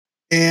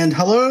And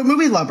hello,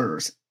 movie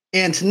lovers.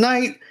 And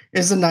tonight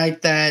is the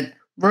night that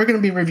we're going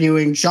to be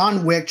reviewing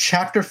John Wick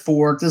Chapter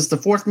 4. This is the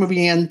fourth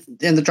movie in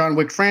the John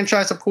Wick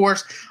franchise, of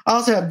course. I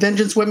also have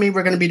Vengeance with me.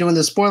 We're going to be doing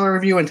the spoiler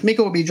review, and Tamika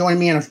will be joining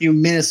me in a few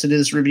minutes to do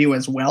this review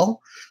as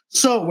well.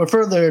 So, with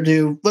further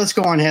ado, let's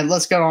go on ahead.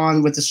 Let's get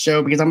on with the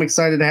show because I'm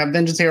excited to have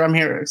Vengeance here. I'm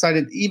here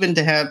excited even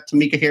to have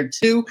Tamika here,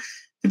 too,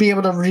 to be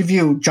able to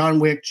review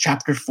John Wick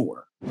Chapter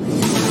 4.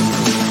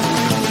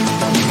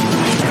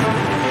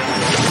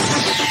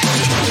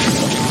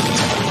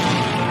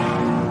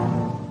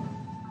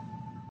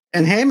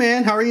 And hey,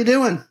 man, how are you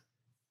doing?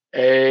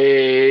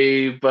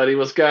 Hey, buddy,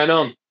 what's going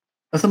on?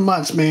 Nothing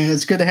much, man.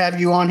 It's good to have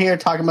you on here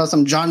talking about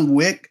some John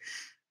Wick.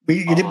 Man.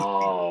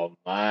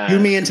 You,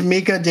 me, and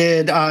Tamika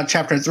did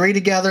Chapter 3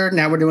 together.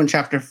 Now we're doing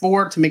Chapter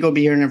 4. Tamika will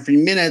be here in a few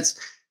minutes.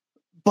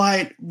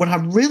 But what I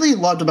really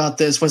loved about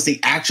this was the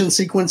action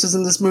sequences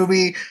in this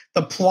movie.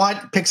 The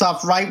plot picks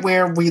off right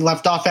where we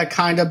left off at,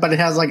 kind of, but it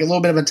has like a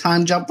little bit of a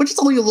time jump, which is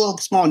only a little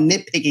small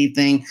nitpicky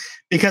thing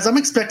because I'm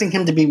expecting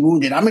him to be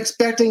wounded. I'm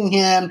expecting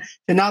him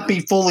to not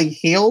be fully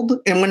healed.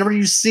 And whenever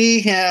you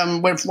see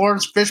him, when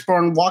Florence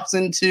Fishburne walks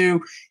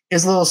into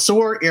his little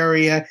sore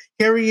area,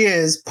 here he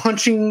is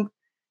punching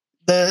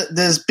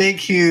this big,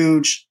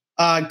 huge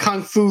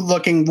kung fu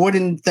looking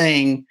wooden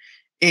thing.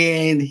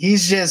 And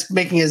he's just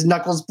making his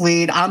knuckles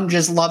bleed. I'm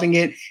just loving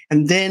it.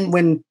 And then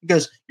when he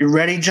goes, "You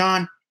ready,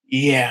 John?"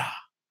 "Yeah."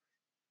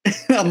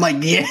 I'm like,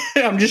 yeah.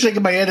 I'm just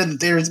shaking my head in the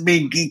theaters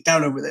being geeked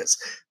out over this.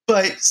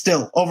 But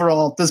still,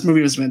 overall, this movie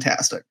was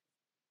fantastic.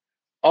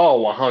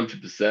 Oh,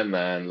 100%,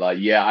 man. Like,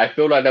 yeah, I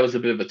feel like there was a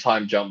bit of a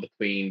time jump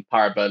between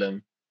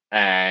Parabellum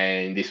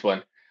and this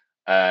one.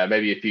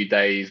 Maybe a few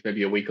days,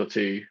 maybe a week or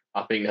two.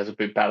 I think there's a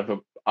bit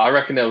I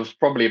reckon there was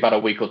probably about a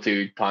week or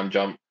two time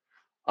jump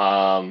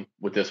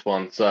with this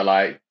one. So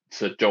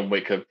John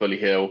Wick could fully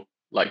heal,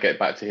 like get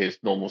back to his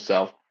normal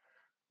self.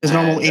 His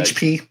normal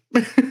HP.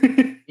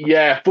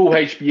 Yeah, full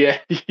HP.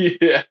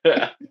 Yeah.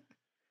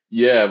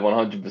 Yeah,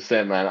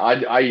 100%, man.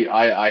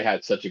 I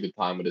had such a good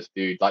time with this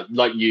dude.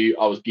 Like you,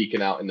 I was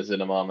geeking out in the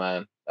cinema,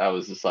 man. I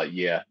was just like,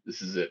 yeah,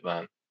 this is it,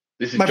 man.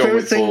 This is my John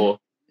Wick 4.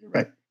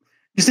 Right.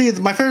 You see,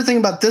 my favorite thing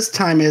about this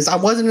time is I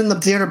wasn't in the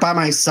theater by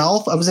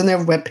myself. I was in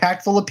there with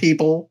packed full of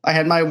people. I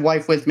had my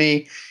wife with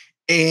me,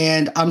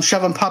 and I'm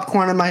shoving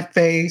popcorn in my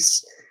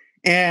face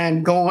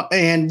and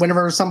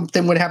whenever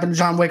something would happen to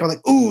John Wick, I'm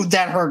like, "Ooh,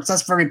 that hurts.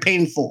 That's very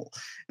painful."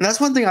 And that's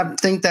one thing I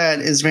think that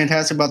is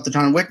fantastic about the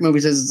John Wick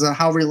movies is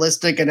how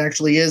realistic it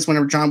actually is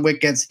whenever John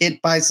Wick gets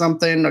hit by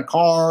something, a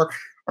car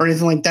or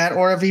anything like that.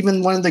 Or if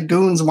even one of the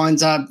goons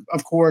winds up,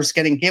 of course,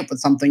 getting hit with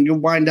something, you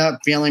wind up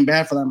feeling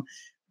bad for them.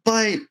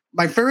 But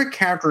my favorite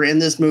character in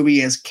this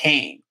movie is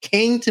Kane.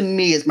 Kane, to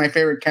me, is my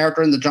favorite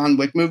character in the John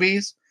Wick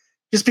movies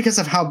just because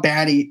of how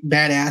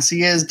badass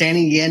he is.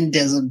 Danny Yen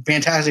does a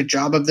fantastic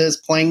job of this,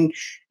 playing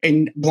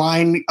a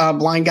blind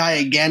guy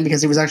again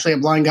because he was actually a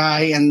blind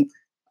guy in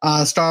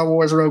Star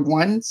Wars Rogue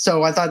One.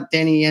 So I thought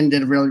Danny Yen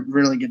did a really,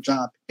 really good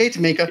job. Hey,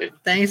 Tamika.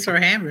 Thanks for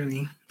having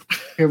me.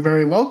 You're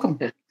very welcome.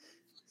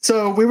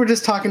 So we were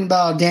just talking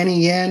about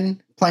Danny Yen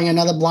playing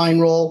another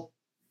blind role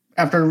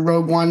after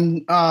Rogue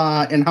One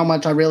and how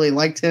much I really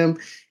liked him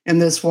in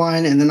this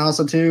one. And then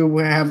also, too,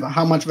 we have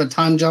how much of a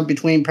time jump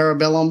between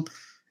Parabellum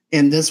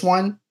in this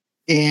one.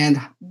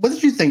 And what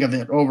did you think of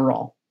it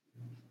overall?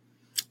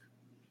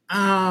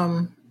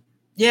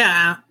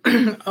 Yeah,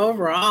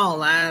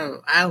 overall,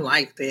 I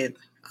liked it.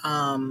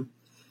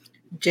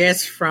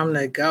 Just from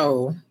the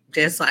go,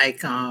 just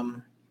like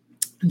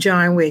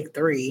John Wick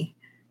 3,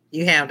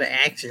 you have the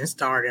action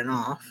starting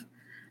off.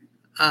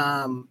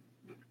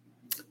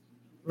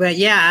 But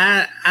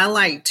yeah, I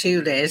like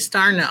too that it's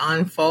starting to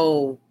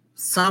unfold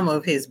some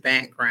of his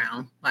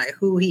background, like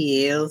who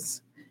he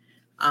is,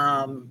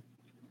 and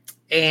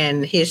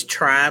his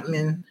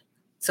tribemen.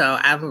 So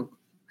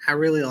I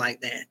really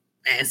like that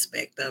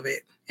aspect of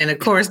it. And of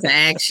course the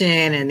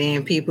action and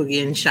then people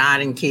getting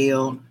shot and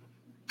killed.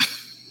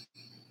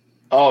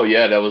 Oh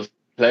yeah, there was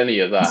plenty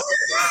of that.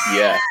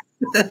 Yeah.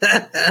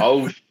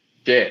 Oh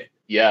shit.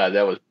 Yeah,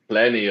 there was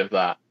plenty of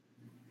that.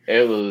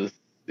 It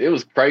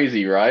was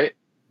crazy, right?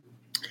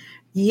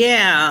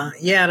 Yeah.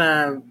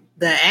 The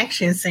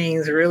action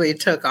scenes really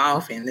took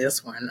off in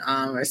this one,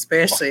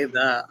 especially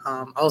the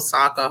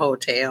Osaka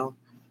hotel.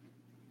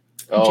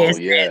 Oh,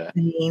 just yeah.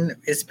 Scene,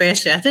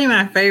 especially, I think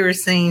my favorite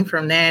scene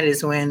from that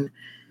is when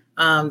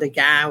the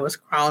guy was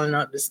crawling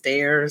up the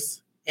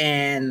stairs,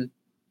 and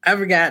I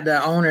forgot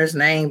the owner's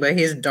name, but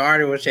his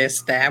daughter was just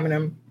stabbing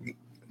him.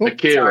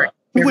 Akira.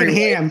 He went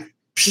ham.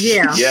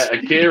 Yeah. Yeah,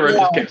 Akira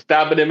just kept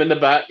stabbing him in the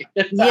back.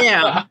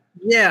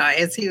 Yeah,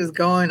 as he was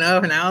going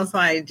up, and I was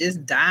like,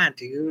 just die,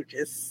 dude.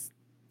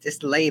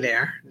 Just lay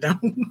there.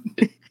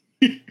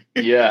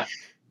 Yeah.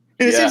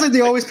 And it seems like they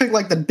always pick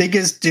like the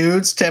biggest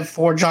dudes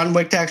for John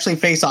Wick to actually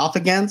face off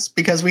against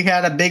because we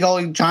had a big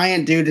old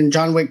giant dude in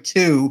John Wick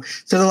 2.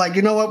 So they're like,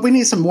 you know what? We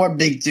need some more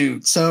big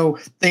dudes. So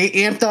they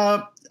amped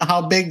up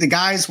how big the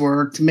guys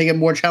were to make it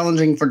more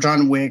challenging for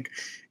John Wick.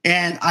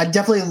 And I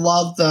definitely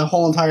love the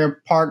whole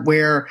entire part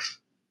where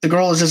the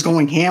girl is just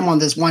going ham on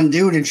this one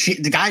dude, and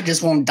the guy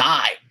just won't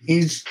die.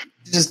 He's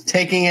just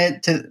taking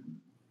it to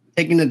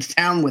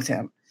town with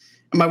him.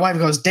 And my wife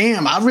goes,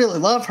 "Damn, I really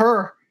love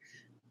her.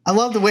 I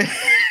love the way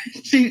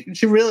she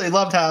really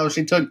loved how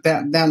she took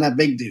down that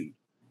big dude."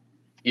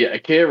 Yeah,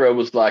 Akira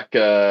was like,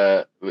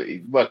 turned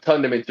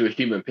him into a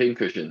human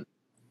pincushion.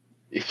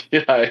 You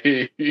know,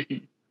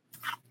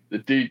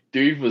 the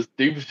dude was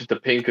just a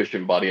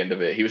pincushion by the end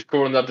of it. He was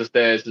crawling up the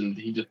stairs, and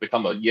he just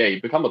become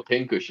a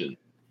pincushion.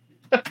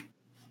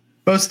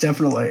 Most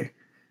definitely.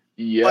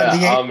 Yeah,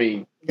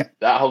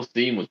 that whole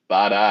scene was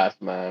badass,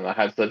 man. I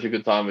had such a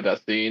good time with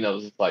that scene. I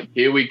was just like,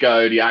 here we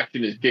go. The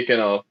action is kicking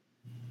off.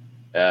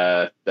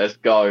 Let's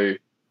go.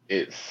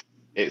 It's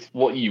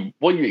what you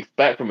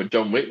expect from a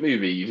John Wick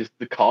movie.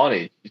 The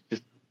carnage.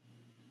 It's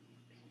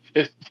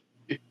just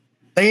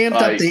they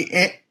amped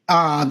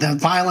up the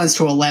violence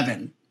to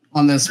 11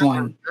 on this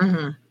one.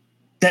 Mm-hmm.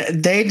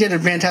 They did a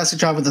fantastic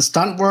job with the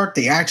stunt work,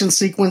 the action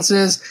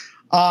sequences,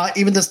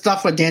 even the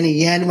stuff with Danny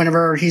Yen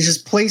whenever he's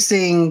just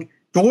placing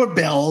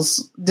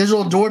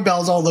digital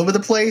doorbells all over the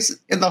place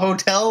in the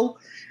hotel.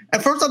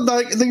 At first I'm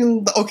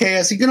thinking, okay,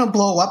 is he going to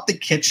blow up the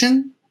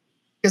kitchen?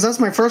 Because that's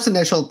my first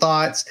initial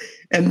thoughts.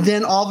 And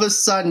then all of a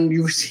sudden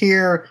you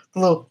hear the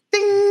little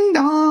ding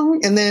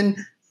dong. And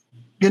then,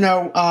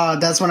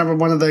 that's whenever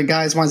one of the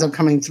guys winds up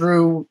coming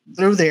through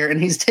there,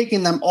 and he's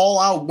taking them all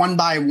out one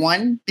by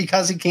one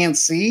because he can't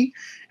see.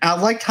 And I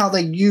liked how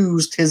they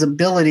used his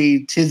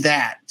ability to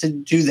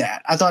do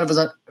that. I thought it was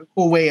a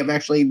cool way of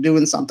actually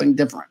doing something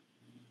different.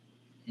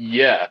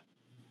 Yeah,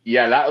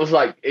 that was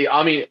like,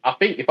 I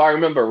think if I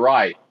remember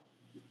right,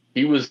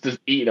 he was just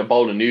eating a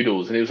bowl of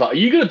noodles, and he was like, "Are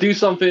you gonna do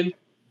something?"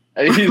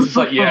 And he was just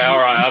like, "Yeah, all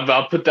right,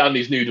 I'll put down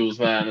these noodles,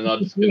 man, and I'm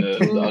just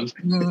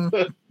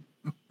gonna."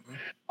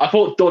 I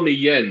thought Donnie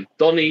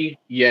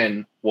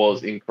Yen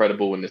was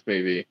incredible in this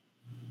movie.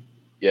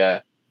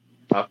 Yeah,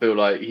 I feel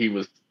like he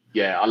was.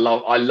 Yeah, I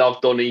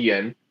love Donnie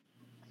Yen,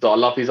 so I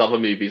love his other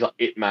movies like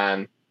Ip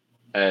Man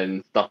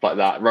and stuff like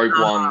that. Rogue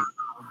One.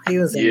 He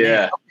was in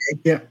there.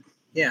 Okay.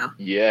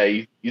 Yeah,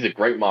 he's a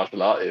great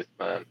martial artist,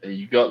 man. And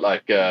you got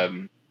like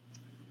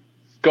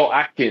Scott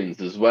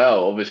Adkins as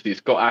well. Obviously,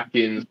 Scott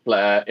Adkins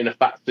in a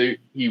fat suit.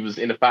 He was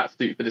in a fat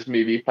suit for this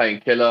movie,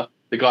 playing Killer,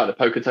 the guy at the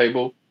poker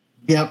table.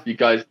 Yep. You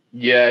guys,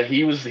 yeah,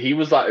 he was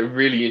like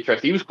really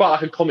interesting. He was quite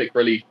like a comic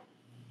relief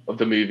of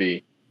the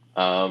movie,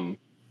 along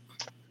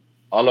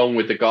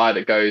with the guy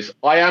that goes,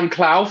 "I am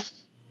Klaus."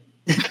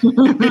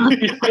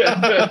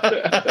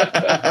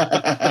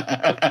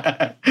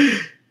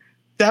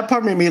 That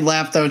part made me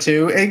laugh though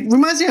too. It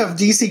reminds me of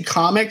DC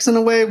Comics in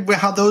a way,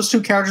 how those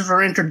two characters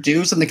were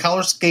introduced, and the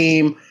color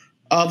scheme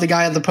of the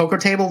guy at the poker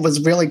table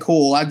was really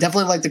cool. I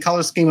definitely like the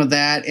color scheme of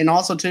that, and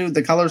also too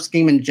the color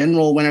scheme in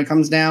general when it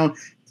comes down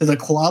to the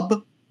club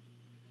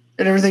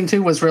and everything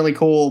too was really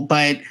cool.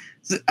 But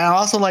I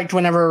also liked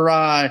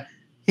whenever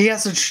he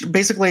has to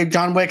basically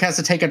John Wick has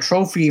to take a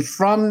trophy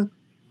from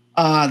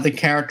the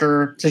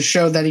character to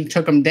show that he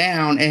took him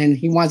down, and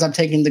he winds up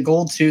taking the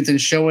gold tooth and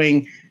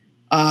showing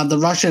the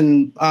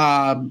Russian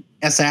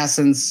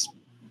assassins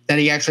that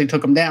he actually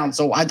took him down.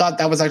 So I thought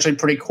that was actually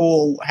pretty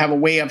cool, have a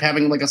way of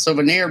having like a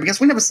souvenir, because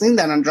we never seen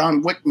that on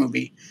John Wick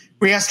movie,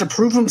 where he has to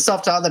prove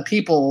himself to other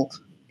people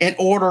in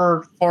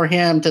order for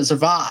him to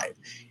survive.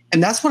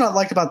 And that's what I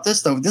liked about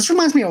this, though. This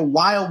reminds me of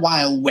Wild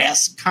Wild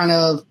West kind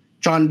of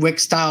John Wick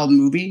style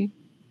movie,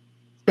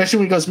 especially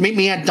when he goes, "Meet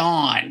me at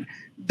dawn."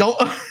 Don't.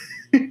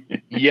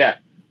 Yeah,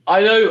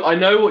 I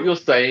know what you're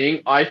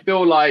saying. I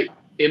feel like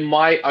in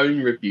my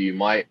own review,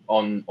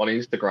 on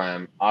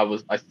Instagram,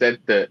 I said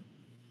that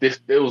this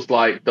feels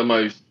like the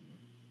most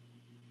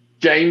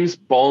James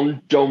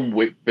Bond John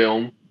Wick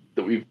film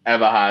that we've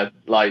ever had.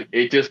 Like,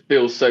 it just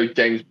feels so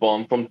James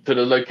Bond to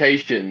the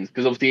locations,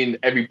 because obviously in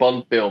every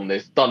Bond film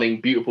there's stunning,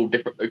 beautiful,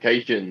 different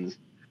locations.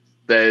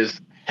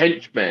 There's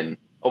henchmen.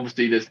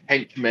 Obviously there's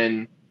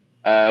henchmen,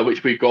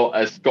 which we got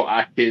as Scott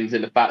Adkins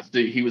in the fat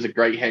suit. He was a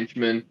great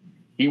henchman.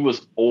 He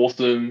was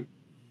awesome.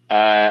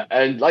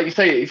 And like you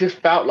say, it just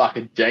felt like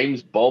a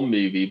James Bond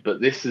movie,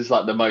 but this is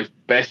like the most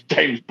best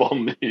James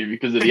Bond movie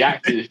because of the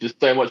acting is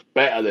just so much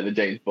better than a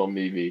James Bond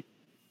movie.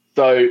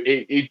 So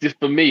it just,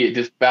 for me, it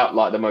just felt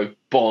like the most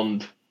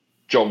Bond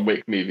John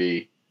Wick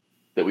movie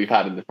that we've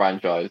had in the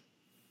franchise.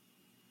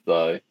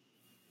 So,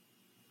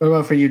 what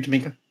about for you,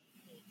 Tamika?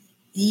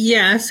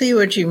 Yeah, I see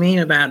what you mean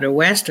about the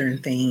Western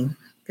theme,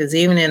 because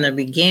even in the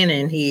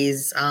beginning,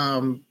 he's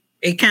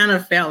it kind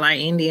of felt like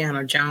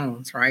Indiana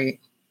Jones, right?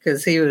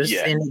 Because he was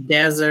in the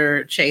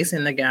desert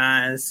chasing the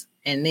guys,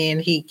 and then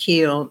he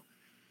killed.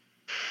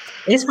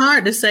 It's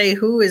hard to say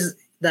who is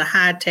the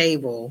high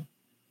table.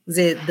 Is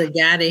it the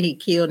guy that he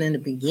killed in the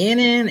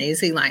beginning?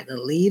 Is he like the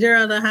leader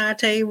of the high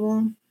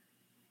table?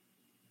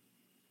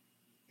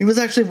 He was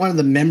actually one of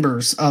the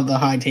members of the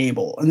high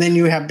table. And then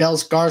you have Bel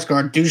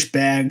Skarsgård,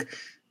 douchebag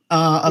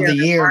of the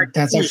year.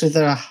 That's actually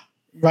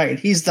right.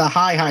 He's the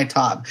high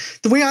top.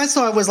 The way I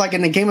saw it was like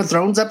in the Game of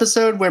Thrones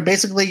episode where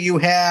basically you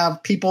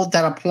have people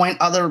that appoint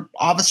other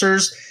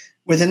officers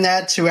within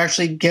that to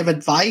actually give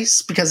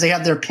advice because they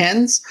have their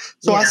pens.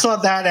 So I saw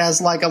that as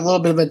like a little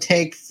bit of a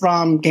take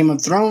from Game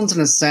of Thrones in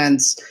a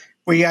sense,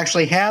 where you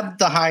actually have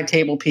the high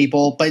table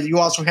people, but you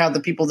also have the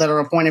people that are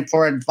appointed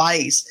for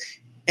advice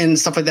and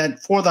stuff like that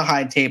for the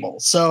high table.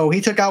 So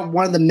he took out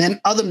one of the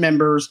other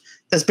members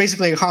that's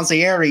basically a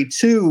concierge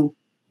to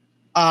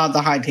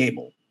the high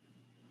table.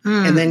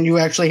 And then you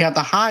actually have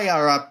the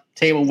higher up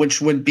table, which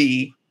would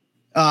be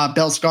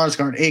Bell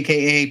Skarsgård,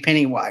 a.k.a.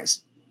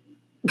 Pennywise.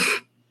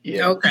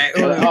 Yeah. Okay.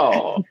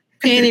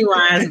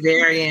 Pennywise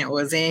variant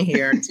was in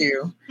here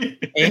too.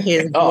 And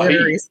his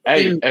he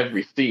ate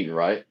every scene,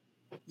 right?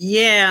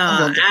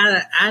 Yeah.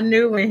 I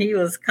knew when he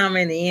was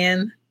coming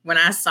in, when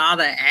I saw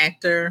the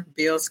actor,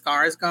 Bill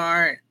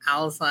Skarsgård,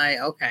 I was like,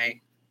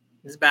 okay,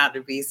 there's about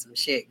to be some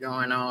shit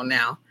going on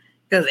now.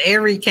 Because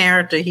every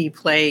character he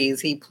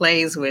plays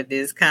with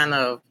this kind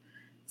of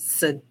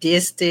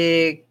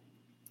sadistic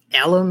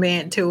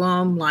element to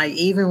him. Like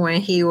even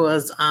when he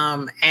was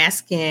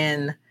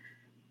asking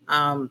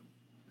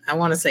I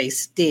want to say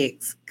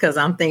Sticks because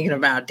I'm thinking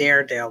about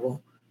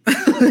Daredevil.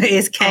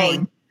 It's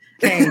Kane.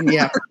 Kane,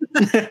 yeah.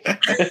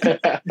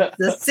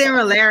 The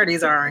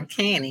similarities are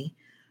uncanny.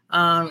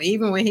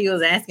 Even when he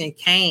was asking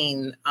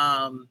Kane,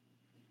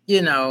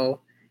 you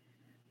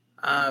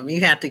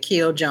have to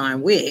kill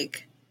John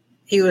Wick.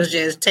 He was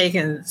just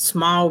taking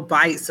small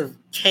bites of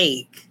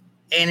cake.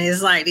 And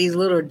it's like these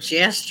little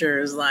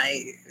gestures,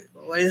 like,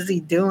 what is he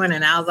doing?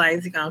 And I was like,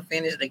 is he going to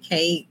finish the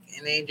cake?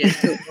 And then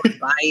just took one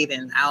bite,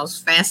 and I was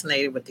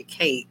fascinated with the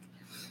cake.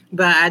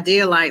 But I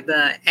did like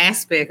the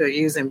aspect of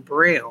using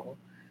Braille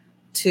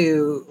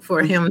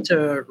for him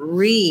to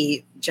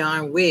read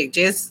John Wick.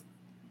 Just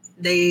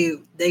they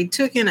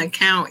took in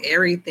account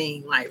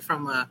everything, like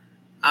from a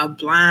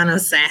blind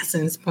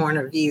assassin's point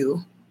of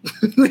view,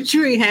 which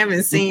we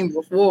haven't seen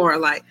before,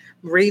 like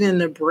reading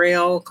the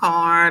Braille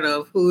card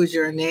of who's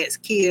your next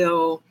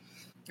kill,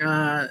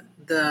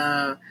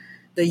 the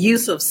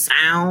use of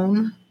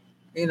sound.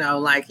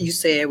 Like you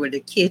said with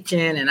the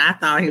kitchen, and I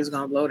thought he was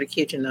going to blow the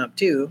kitchen up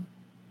too.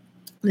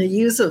 The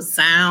use of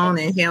sound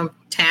and him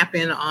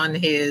tapping on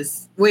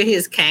with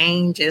his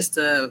cane just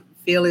to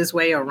feel his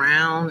way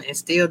around and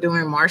still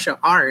doing martial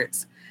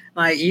arts.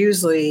 Like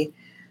usually,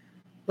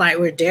 like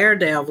with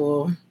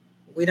Daredevil,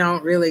 we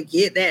don't really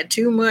get that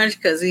too much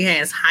because he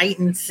has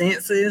heightened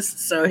senses.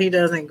 So he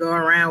doesn't go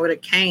around with a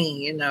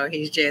cane.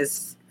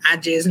 I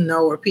just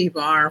know where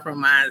people are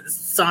from my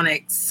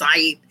sonic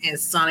sight and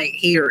sonic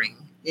hearing.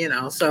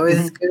 So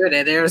it's good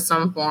that there's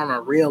some form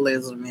of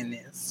realism in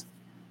this.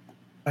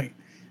 Right.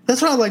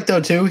 That's what I like, though,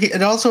 too.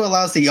 It also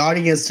allows the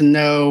audience to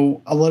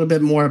know a little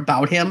bit more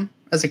about him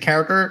as a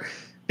character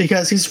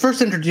because he's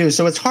first introduced.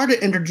 So it's hard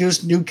to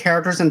introduce new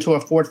characters into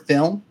a fourth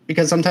film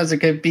because sometimes it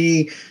could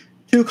be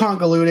too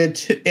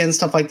convoluted and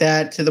stuff like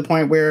that to the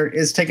point where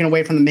it's taken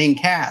away from the main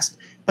cast.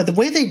 But the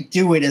way they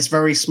do it is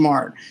very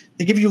smart.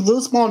 They give you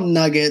little small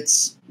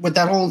nuggets with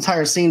that whole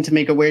entire scene to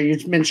make it where you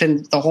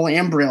mentioned the whole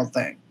embryo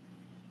thing.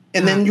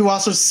 And then you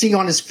also see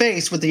on his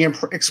face with the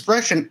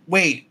expression,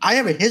 wait, I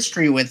have a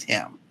history with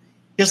him.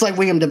 Just like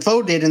William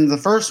Dafoe did in the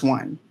first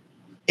one.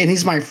 And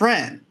he's my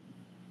friend.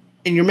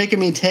 And you're making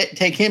me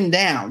take him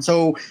down.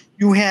 So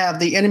you have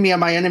the enemy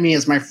of my enemy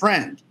as my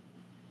friend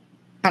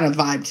kind of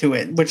vibe to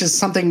it, which is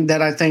something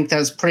that I think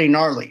that's pretty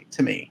gnarly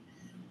to me.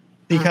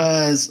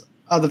 Because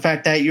of the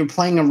fact that you're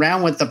playing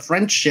around with the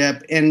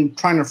friendship and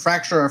trying to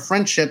fracture a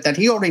friendship that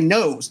he already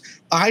knows.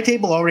 The high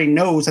table already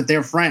knows that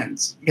they're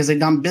friends because they've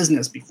done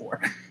business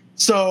before.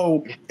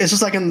 So it's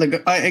just like in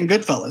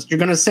Goodfellas. You're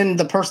going to send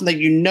the person that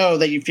you know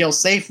that you feel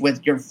safe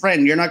with, your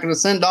friend. You're not going to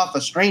send off a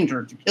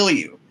stranger to kill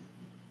you.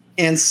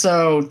 And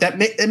so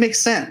it makes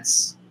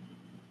sense.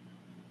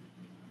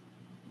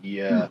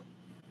 Yeah.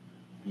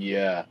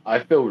 Yeah.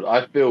 I feel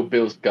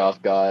Bill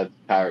Skarsgård's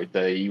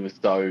character,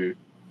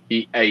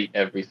 he ate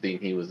every scene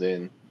he was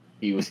in.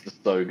 He was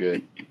just so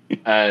good.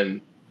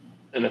 And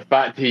the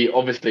fact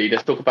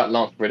let's talk about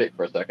Lance Reddick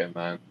for a second,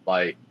 man.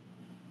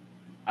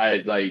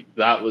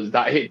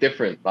 That hit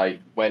different.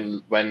 Like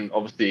when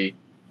obviously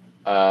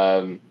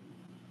Bill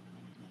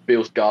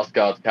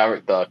Skarsgård's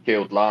character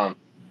killed Lance,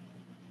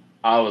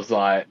 I was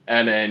like,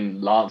 and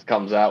then Lance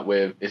comes out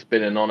with "It's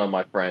been an honor,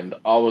 my friend."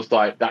 I was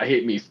like, that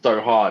hit me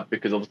so hard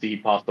because obviously he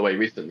passed away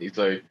recently.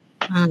 So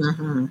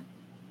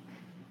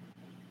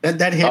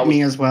that hit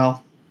me as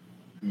well.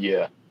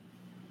 Yeah,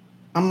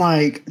 I'm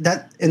like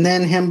that, and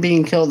then him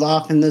being killed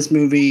off in this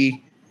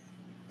movie.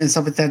 And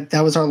stuff like that.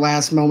 That was our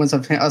last moments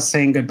of us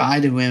saying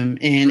goodbye to him,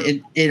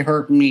 and it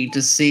hurt me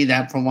to see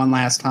that for one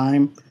last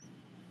time.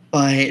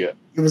 But it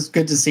was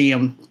good to see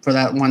him for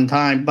that one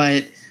time.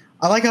 But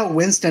I like how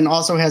Winston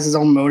also has his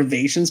own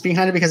motivations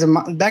behind it because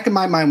back in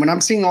my mind, when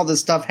I'm seeing all this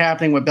stuff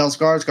happening with Bill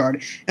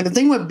Skarsgård, and the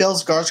thing with Bill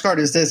Skarsgård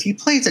is this: he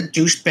plays a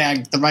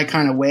douchebag the right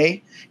kind of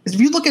way. Because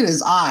if you look at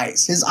his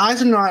eyes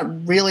are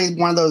not really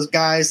one of those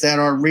guys that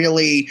are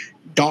really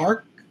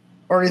dark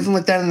or anything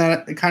like that, and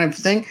that kind of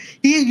thing.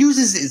 He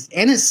uses his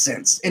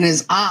innocence in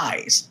his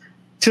eyes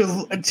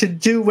to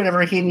do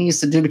whatever he needs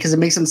to do because it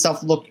makes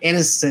himself look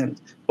innocent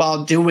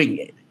while doing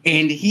it.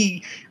 And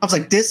I was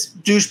like, this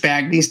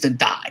douchebag needs to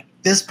die.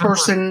 This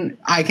person,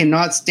 I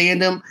cannot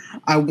stand him.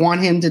 I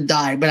want him to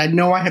die, but I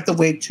know I have to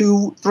wait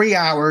 2-3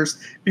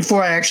 hours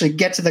before I actually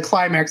get to the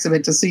climax of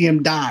it to see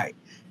him die.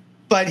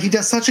 But he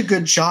does such a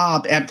good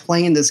job at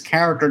playing this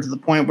character to the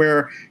point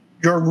where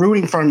you're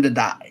rooting for him to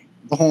die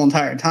the whole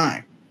entire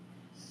time.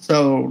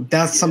 So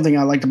that's something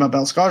I liked about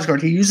Bill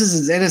Skarsgård. He uses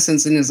his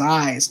innocence in his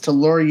eyes to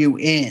lure you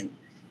in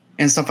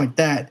and stuff like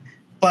that.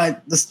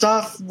 But the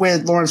stuff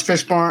with Lawrence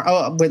Fishburne,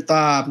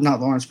 not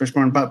Lawrence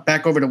Fishburne, but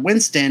back over to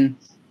Winston,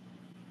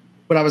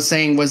 what I was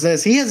saying was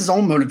this. He has his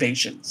own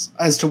motivations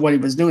as to what he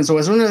was doing. So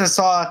as soon as I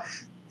saw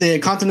the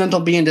Continental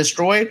being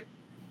destroyed,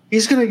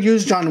 he's going to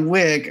use John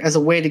Wick as a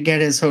way to get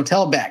his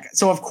hotel back.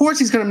 So of course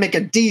he's going to make a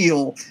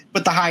deal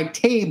with the high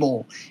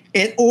table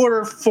in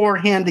order for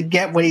him to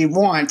get what he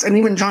wants. And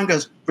even John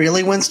goes,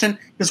 really, Winston?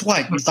 Because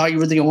what? You thought you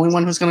were the only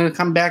one who's going to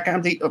come back?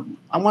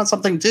 I want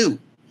something too.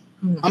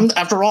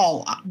 After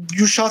all,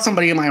 you shot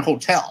somebody in my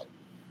hotel.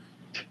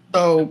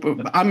 So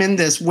I'm in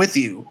this with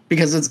you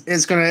because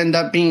it's going to end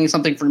up being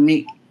something for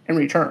me in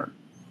return.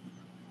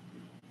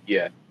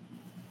 Yeah.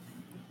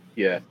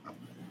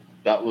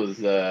 That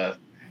was, I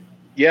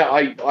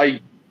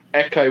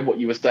echo what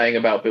you were saying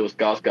about Bill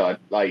Skarsgård.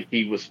 Like,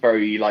 he was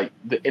very, like,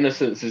 the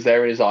innocence is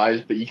there in his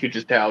eyes, but you could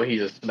just tell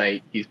he's a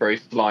snake. He's very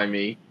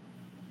slimy.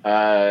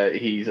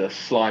 He's a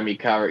slimy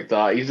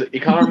character. He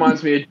kind of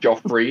reminds me of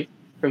Joffrey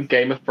from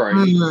Game of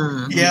Thrones.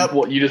 Yep.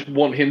 You just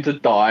want him to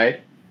die.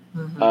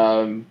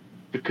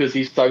 Because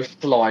he's so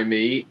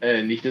slimy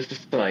and he's just a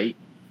snake.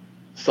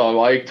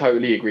 So I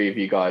totally agree with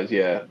you guys.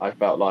 Yeah, I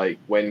felt like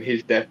when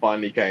his death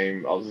finally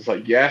came, I was just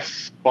like,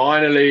 yes,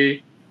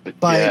 finally.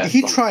 But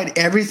he tried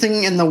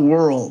everything in the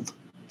world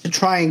to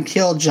try and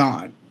kill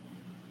John.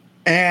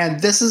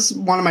 And this is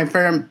one of my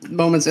favorite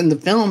moments in the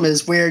film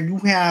is where you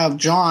have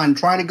John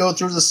trying to go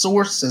through the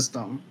sewer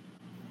system.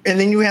 And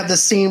then you have the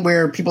scene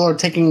where people are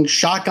taking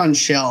shotgun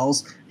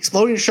shells,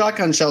 exploding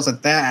shotgun shells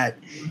at that.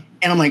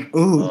 And I'm like,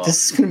 ooh,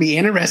 this is going to be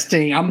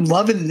interesting. I'm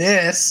loving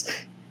this.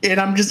 And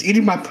I'm just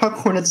eating my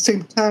popcorn at the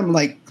same time. I'm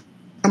like,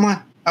 come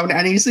on,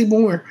 I need to see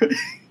more.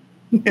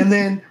 And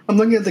then I'm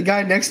looking at the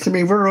guy next to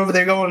me. We're over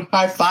there going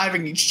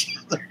high-fiving each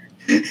other.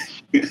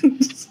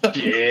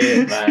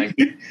 Yeah, man.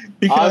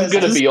 I'm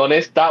going to be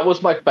honest. That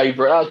was my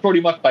favorite. That was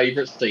probably my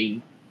favorite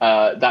scene.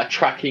 That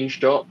tracking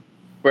shot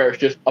where it's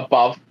just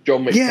above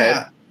John Wick's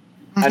head.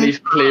 And he's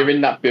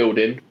clearing that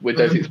building with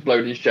those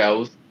exploding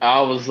shells.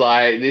 I was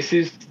like, this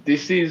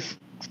is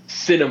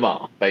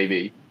cinema,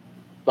 baby.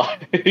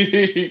 Like,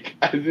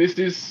 this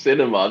is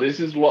cinema. This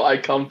is what I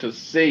come to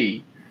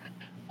see.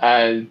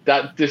 And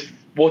that just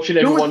watching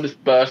everyone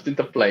just burst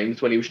into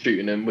flames when he was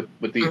shooting them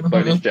with the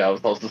exploding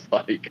shells, I was just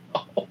like,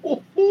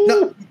 oh.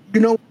 No, you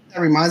know what that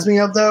reminds me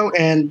of, though?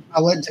 And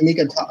I'll let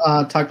Tamika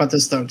talk about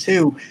this, though,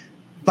 too.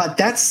 But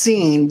that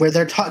scene where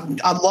they're talking,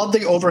 I love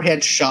the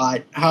overhead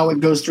shot, how it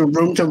goes through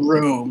room to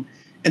room.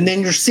 And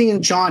then you're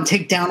seeing John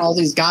take down all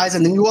these guys.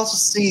 And then you also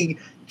see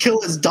kill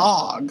his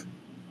dog,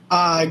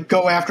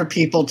 go after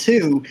people,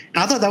 too. And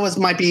I thought that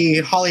might be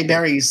Halle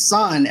Berry's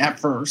son at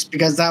first,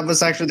 because that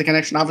was actually the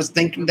connection I was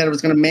thinking that it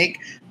was going to make.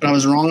 But I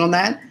was wrong on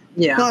that.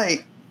 Yeah.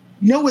 But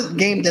you know what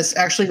game this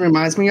actually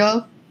reminds me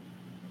of?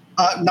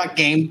 Not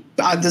game.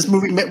 This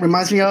movie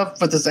reminds me of,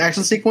 but this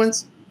action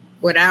sequence.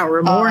 Without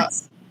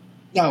Remorse?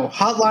 No,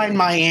 Hotline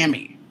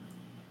Miami.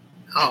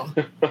 Oh.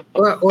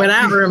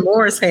 Without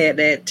Remorse had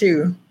that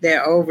too.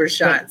 That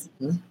overshot.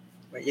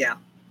 But yeah.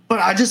 But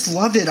I just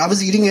loved it. I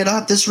was eating it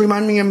up. This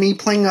reminded me of me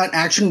playing an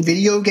action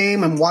video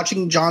game and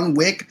watching John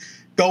Wick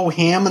go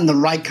ham in the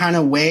right kind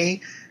of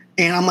way.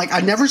 And I'm like,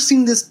 I've never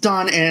seen this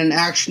done in an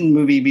action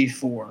movie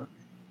before.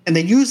 And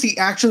they use the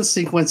action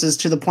sequences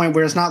to the point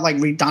where it's not like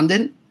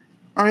redundant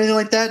or anything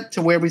like that,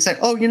 to where we say,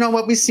 oh, you know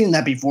what? We've seen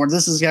that before.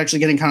 This is actually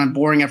getting kind of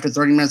boring after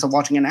 30 minutes of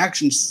watching an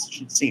action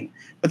scene.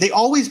 But they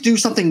always do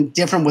something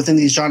different within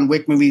these John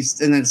Wick movies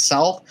in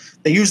itself.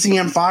 They use the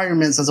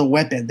environments as a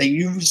weapon. They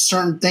use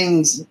certain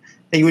things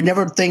that you would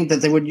never think that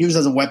they would use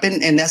as a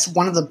weapon. And that's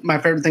one of my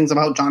favorite things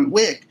about John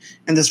Wick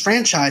and this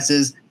franchise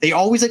is they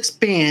always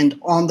expand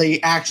on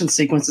the action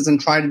sequences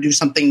and try to do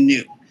something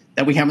new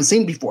that we haven't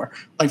seen before.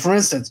 Like, for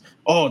instance,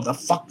 the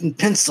fucking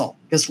pencil.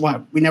 Guess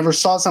what? We never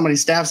saw somebody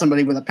stab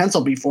somebody with a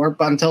pencil before,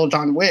 but until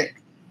John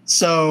Wick.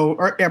 So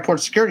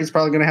airport security is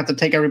probably going to have to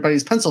take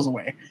everybody's pencils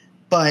away.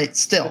 But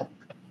still.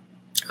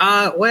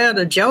 Well,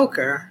 the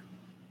Joker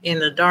in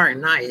The Dark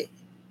Knight.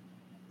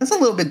 That's a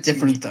little bit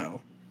different, though.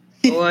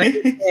 Well,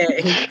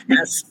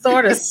 he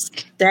sort of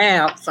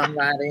stabbed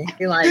somebody.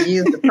 He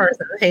used the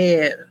person's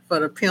head for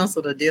the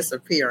pencil to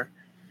disappear.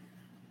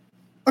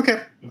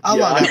 Okay, I'll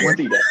allow that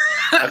one.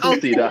 I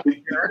can see that.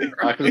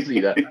 I can see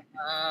that.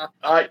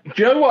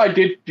 Do you know what I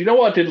did? Do you know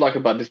what I did like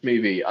about this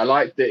movie? I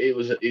liked that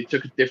it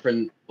took a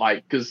different,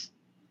 because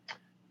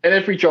in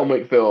every John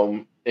Wick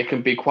film, it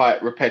can be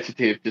quite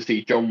repetitive to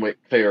see John Wick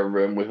clear a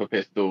room with a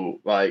pistol.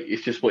 Like,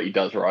 it's just what he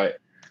does, right?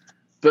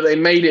 But they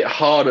made it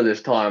harder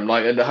this time.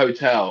 Like at the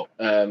hotel,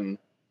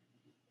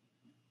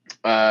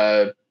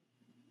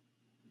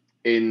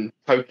 in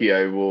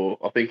Tokyo, or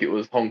I think it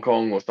was Hong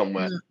Kong or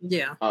somewhere.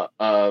 Yeah.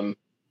 The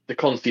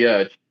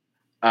concierge.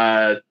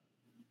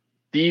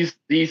 These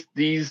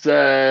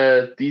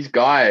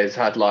guys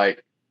had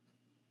like,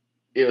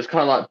 it was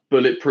kind of like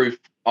bulletproof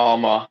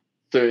armor,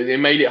 so it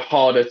made it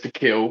harder to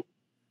kill.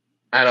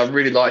 And I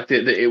really liked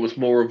it that it was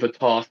more of a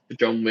task for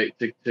John Wick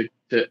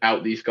to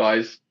out these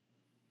guys.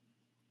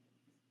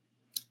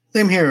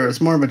 Same here. It's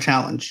more of a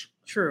challenge.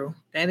 True.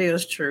 That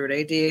is true.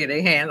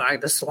 They had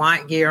like the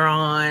SWAT gear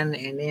on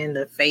and then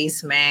the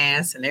face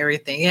mask and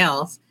everything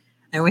else.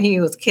 And when he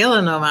was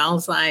killing them, I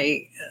was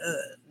like,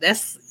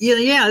 that's,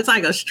 yeah, it's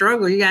like a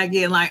struggle. You got to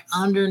get like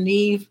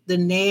underneath the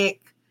neck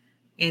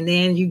and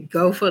then you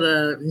go for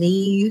the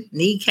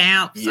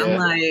kneecaps. Yeah. I'm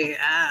like,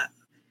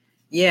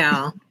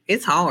 yeah,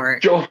 it's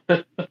hard.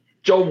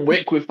 John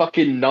Wick with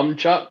fucking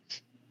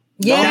nunchucks.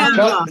 Yeah,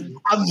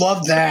 I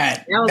love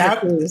that. That was a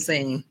cool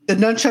scene. The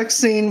nunchuck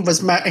scene was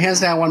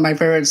hands down one of my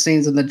favorite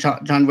scenes in the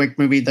John Wick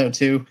movie, though,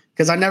 too.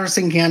 Because I've never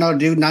seen Keanu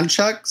do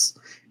nunchucks.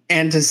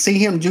 And to see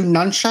him do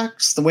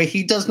nunchucks, the way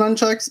he does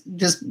nunchucks,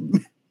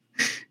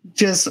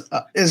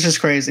 it's just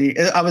crazy.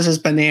 I was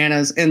just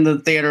bananas in the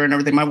theater and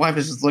everything. My wife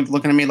was just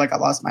looking at me like I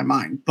lost my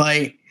mind.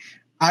 But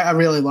I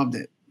really loved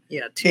it.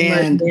 Yeah, too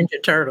much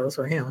Ninja Turtles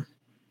for him.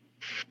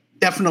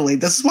 Definitely.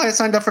 This is why I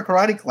signed up for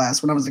karate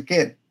class when I was a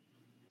kid.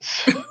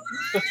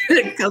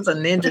 Because of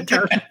Ninja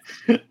Turtle.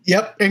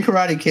 Yep, and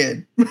Karate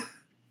Kid.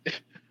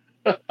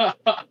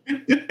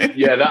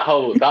 Yeah, that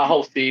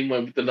whole scene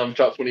with the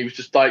nunchucks when he was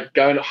just like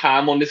going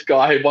ham on this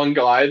guy, one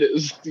guy that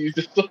was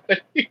just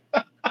like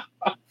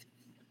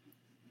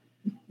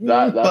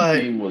that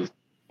scene was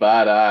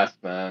badass,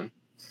 man.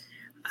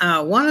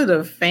 One of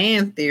the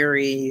fan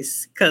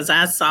theories, because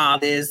I saw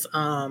this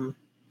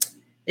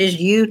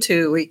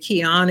YouTube with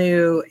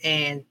Keanu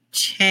and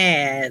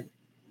Chad,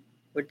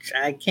 which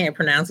I can't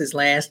pronounce his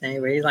last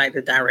name, but he's like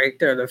the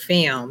director of the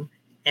film.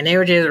 And they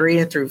were just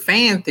reading through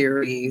fan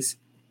theories,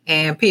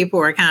 and people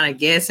were kind of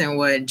guessing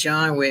what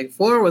John Wick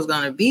 4 was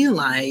going to be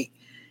like.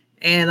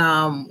 And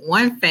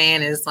one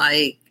fan is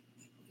like,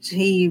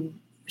 she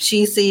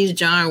sees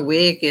John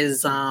Wick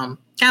as kind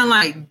of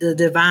like the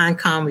Divine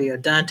Comedy or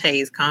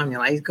Dante's Comedy.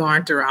 Like he's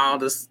going through all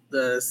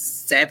the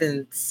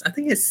seven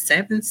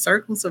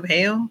circles of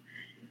hell.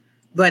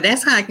 But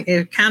that's how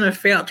it kind of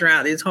felt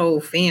throughout this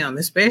whole film,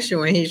 especially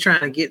when he's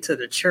trying to get to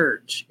the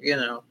church.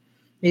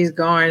 He's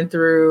going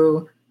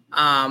through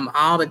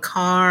all the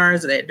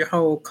cars, the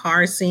whole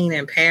car scene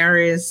in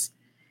Paris.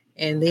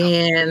 And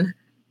then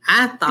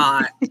I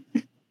thought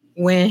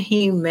when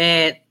he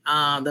met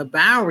the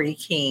Bowery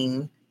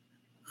King,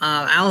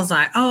 I was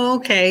like, oh,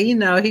 okay, he's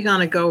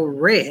going to go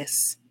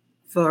rest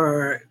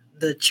for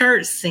the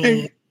church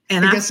scene.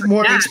 And I guess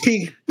more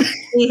XP.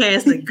 He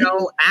has to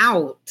go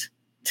out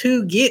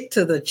to get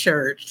to the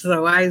church.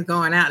 So while he's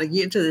going out to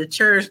get to the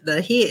church,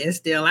 the hit is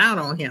still out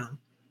on him.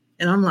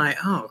 And I'm like,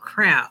 oh,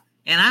 crap.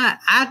 And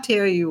I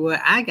tell you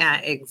what, I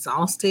got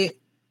exhausted,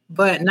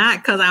 but not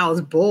because I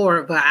was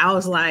bored, but I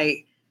was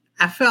like,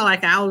 I felt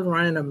like I was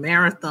running a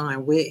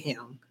marathon with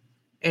him.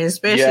 And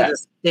especially the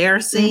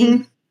stair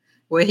scene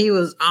where he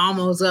was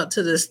almost up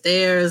to the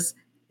stairs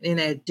and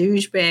that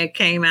douchebag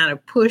came out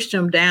and pushed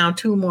him down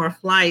 2 more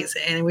flights.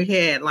 And we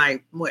had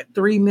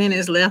 3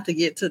 minutes left to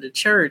get to the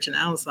church. And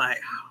I was like,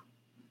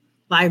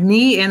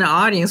 me and the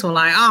audience were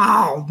like,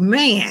 oh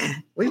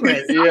man, we were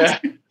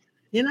exhausted.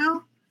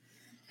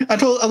 I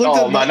looked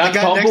at man, that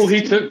tumble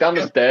he took down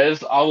the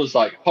stairs, I was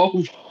like,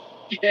 oh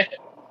shit.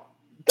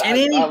 And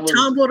then he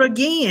tumbled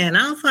again.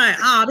 I was like,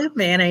 oh, this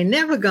man ain't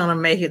never gonna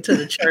make it to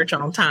the church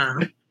on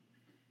time.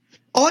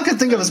 All I could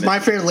think of is My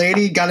Fair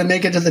Lady, Got to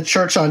Make It to the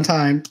Church on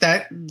Time.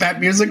 That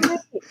musical.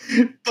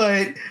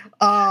 But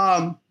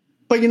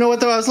you know what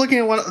though? I was looking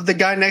at the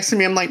guy next to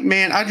me. I'm like,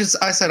 man, I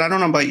said, I don't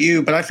know about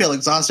you, but I feel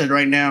exhausted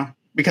right now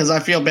because I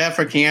feel bad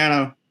for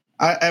Keanu.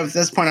 At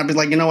this point, I'd be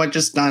like, you know what?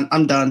 Just done.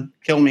 I'm done.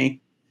 Kill me.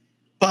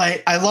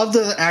 But I love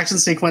the action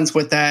sequence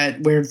with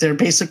that, where they're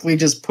basically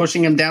just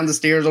pushing him down the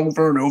stairs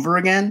over and over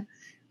again.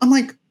 I'm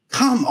like,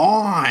 come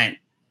on.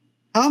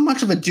 How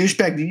much of a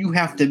douchebag do you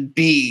have to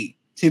be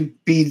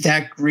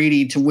that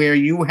greedy to where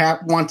you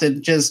want to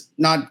just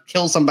not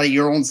kill somebody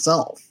your own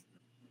self?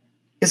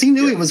 Because he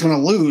knew he was going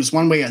to lose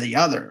one way or the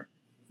other.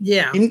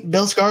 Yeah.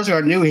 Bill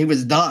Skarsgård knew he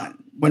was done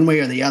one way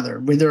or the other,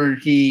 whether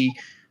he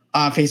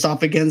faced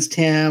off against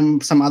him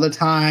some other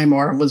time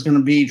or it was going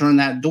to be during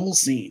that duel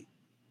scene.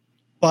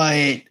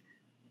 But,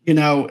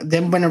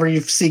 then whenever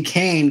you see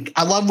Kane,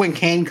 I love when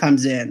Kane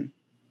comes in,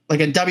 like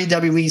a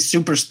WWE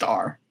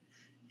superstar.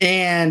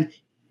 And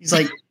he's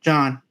like,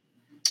 John,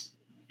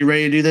 you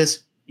ready to do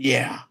this?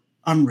 Yeah,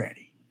 I'm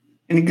ready.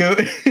 And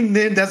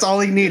then that's all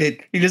he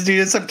needed. He just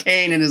needed some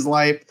Kane in his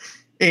life.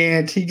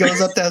 And he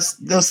goes up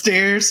those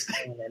stairs.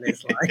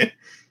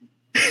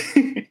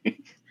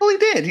 Well, he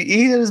did.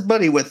 He had his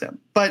buddy with him.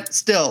 But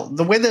still,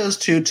 the way those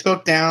two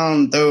took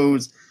down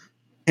those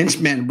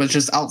henchmen was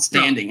just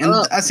outstanding. And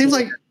it seems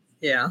like...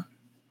 Yeah.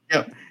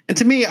 And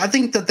to me, I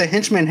think that the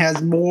henchman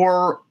has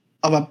more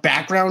of a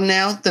background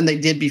now than they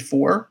did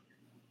before,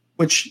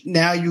 which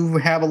now you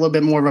have a little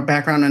bit more of a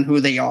background on who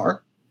they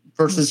are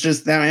versus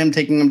just now him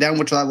taking them down,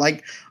 which I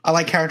like. I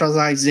like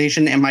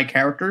characterization in my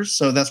characters,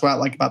 so that's what I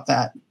like about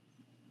that.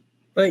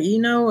 But you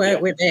know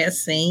what, with that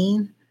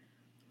scene,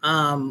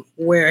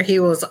 where he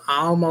was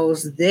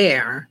almost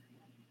there,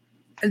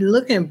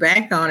 looking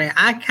back on it,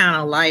 I kind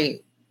of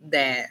like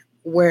that,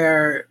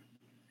 where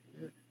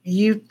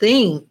you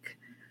think,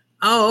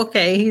 oh,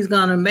 okay, he's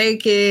gonna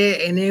make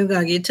it, and then we're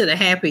gonna get to the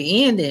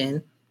happy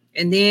ending,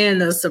 and then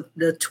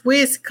the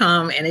twist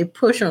come and they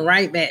push him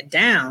right back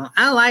down.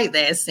 I like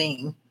that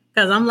scene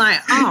because I'm like,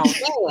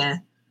 oh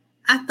man,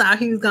 I thought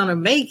he was gonna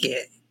make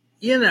it,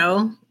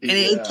 and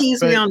it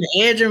keeps me on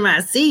the edge of my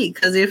seat,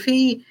 because if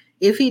he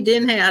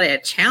didn't have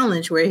that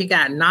challenge where he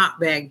got knocked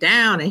back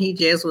down and he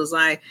just was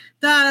like,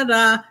 da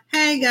da da,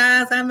 hey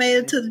guys, I made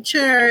it to the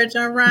church,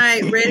 all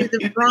right, ready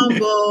to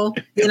rumble,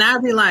 then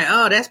I'd be like,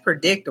 oh, that's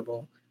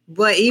predictable.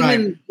 But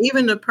even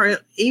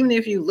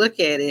if you look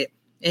at it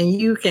and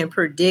you can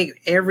predict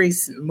every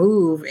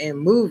move in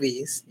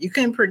movies, you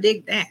can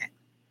predict that.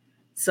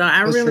 So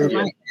I really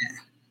like that.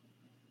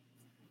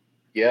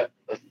 Yeah,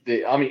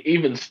 I mean,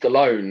 even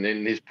Stallone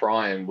in his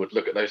prime would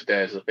look at those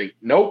stairs and think,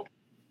 nope.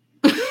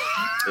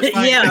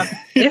 Yeah,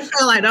 it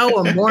felt like those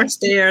were more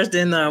stairs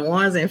than the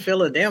ones in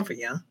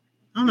Philadelphia.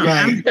 I don't know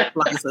how many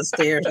flights of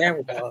stairs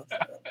that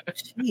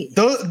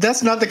was.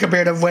 That's not the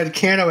comparative what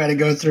Kano had to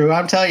go through.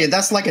 I'm telling you,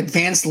 that's like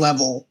advanced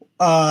level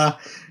of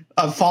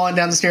falling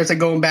down the stairs and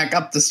going back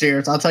up the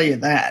stairs. I'll tell you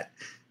that.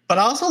 But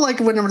I also like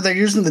whenever they're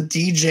using the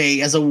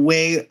DJ as a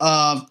way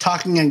of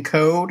talking in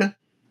code.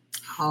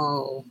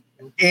 Oh.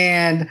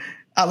 And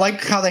I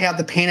like how they have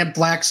the Painted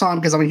Black song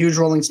because I'm a huge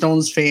Rolling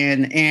Stones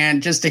fan,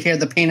 and just to hear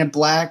the Painted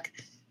Black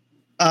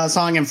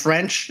song in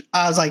French,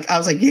 I was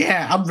like,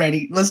 yeah, I'm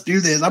ready. Let's do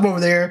this. I'm over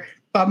there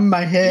bobbing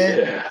my head.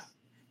 Yeah.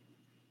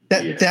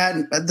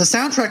 That the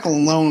soundtrack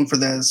alone for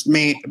this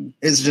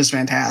is just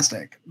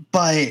fantastic.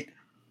 But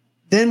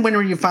then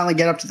whenever you finally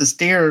get up to the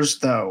stairs,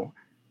 though,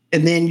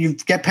 and then you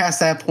get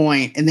past that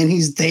point, and then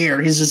he's there,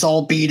 he's just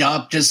all beat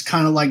up, just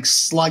kind of like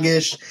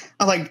sluggish.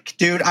 I'm like,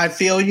 dude, I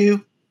feel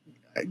you.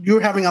 You're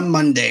having a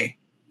Monday.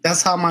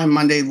 That's how my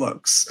Monday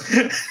looks.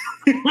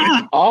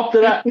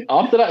 After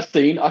that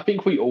scene, I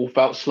think we all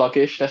felt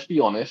sluggish. Let's be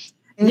honest.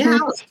 Yeah,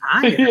 I was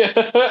tired.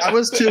 Yeah. I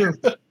was too.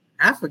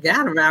 I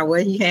forgot about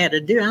what he had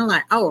to do. I'm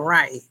like, oh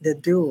right, the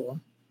duel.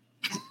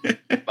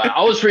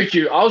 I was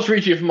reaching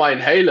for my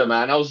inhaler,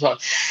 man. I was like,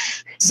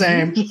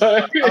 same.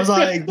 I was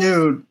like,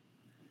 dude,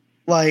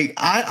 like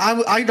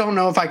I don't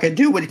know if I could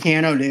do what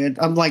Keanu did.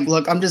 I'm like,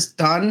 look, I'm just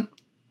done.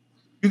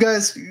 You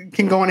guys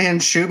can go ahead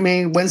and shoot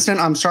me. Winston,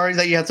 I'm sorry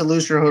that you have to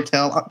lose your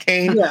hotel.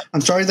 Kane,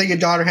 I'm sorry that your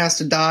daughter has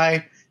to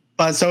die,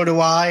 but so do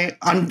I.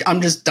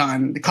 I'm just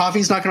done. The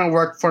coffee's not going to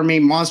work for me.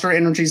 Monster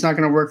Energy's not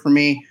going to work for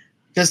me.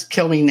 Just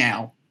kill me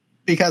now,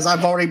 because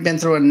I've already been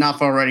through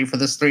enough already for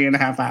this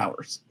 3.5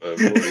 hours.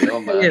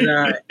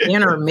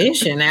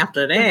 Intermission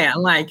after that.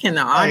 I'm like, can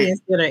the audience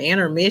get an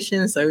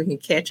intermission so we can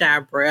catch our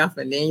breath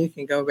and then you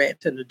can go back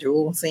to the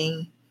duel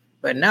scene?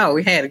 But no,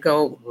 we had to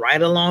go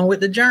right along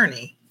with the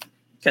journey.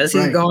 Because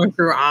he's going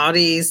through all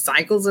these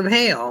cycles of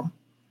hell.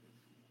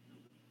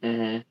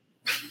 Mm-hmm.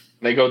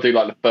 They go through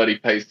like the 30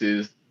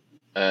 paces.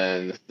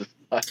 And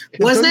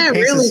was that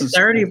really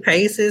 30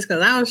 paces?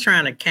 Because I was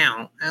trying to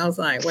count. I was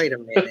like, wait a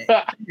minute.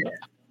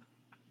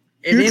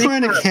 You're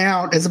trying to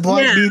count. It's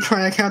like me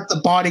trying to count the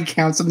body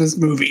counts in this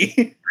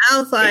movie. I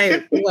was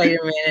like, wait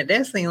a minute.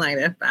 That seemed like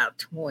that's about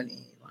 20.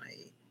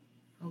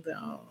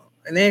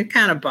 And then it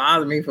kind of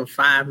bothered me for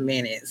 5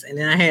 minutes. And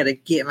then I had to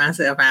get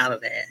myself out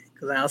of that.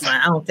 Because I was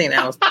like, I don't think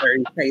that was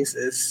 30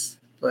 paces.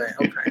 But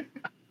okay.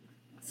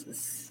 This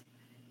is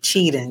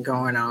cheating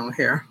going on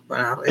here.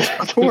 But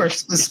of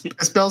course.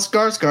 It's Bill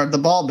Skarsgård, the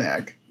ball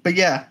bag. But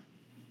yeah.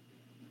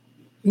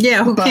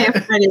 Yeah, who can't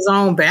fight his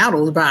own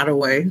battles, by the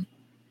way.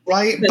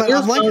 Right? But I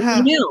like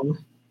how...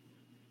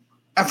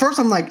 At first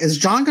I'm like, is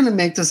John going to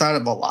make this out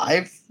of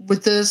alive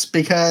with this?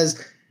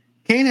 Because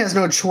Kane has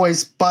no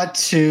choice but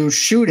to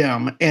shoot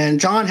him. And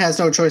John has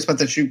no choice but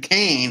to shoot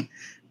Kane.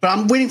 But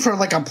I'm waiting for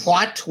like a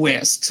plot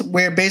twist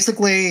where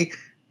basically,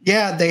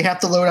 they have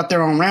to load up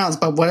their own rounds.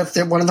 But what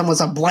if one of them was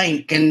a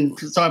blank and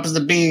so happens to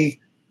be?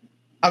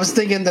 I was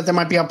thinking that there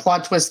might be a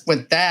plot twist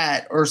with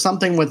that or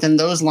something within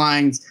those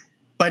lines.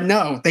 But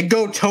no, they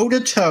go toe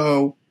to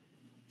toe,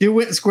 do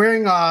it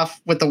squaring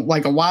off with a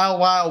Wild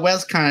Wild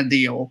West kind of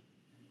deal,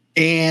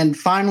 and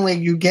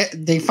finally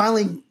they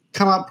finally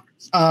come up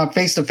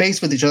face to face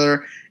with each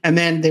other, and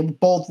then they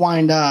both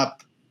wind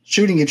up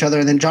shooting each other,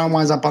 and then John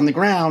winds up on the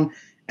ground.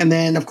 And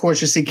then, of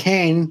course, you see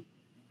Kane,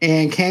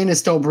 and Kane is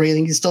still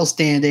breathing. He's still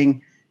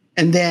standing.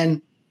 And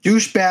then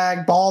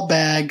douchebag, ball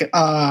bag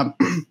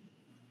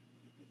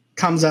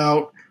comes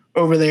out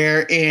over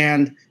there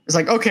and it's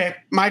like, okay,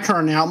 my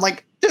turn now. I'm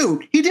like,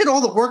 dude, he did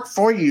all the work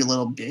for you, you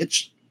little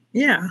bitch.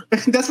 Yeah.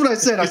 That's what I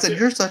said. I said,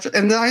 you're such a...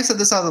 And then I said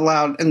this out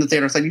loud in the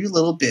theater. I said, you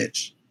little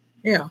bitch.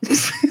 Yeah.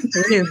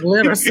 With his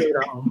glitter suit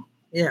on.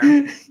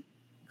 Yeah.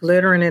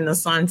 Glittering in the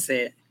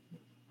sunset.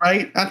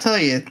 Right? I tell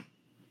you.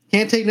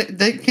 They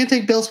can't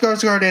take Bill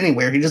Skarsgård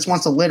anywhere. He just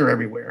wants to litter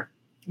everywhere.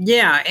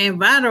 Yeah, and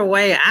by the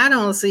way, I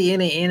don't see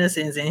any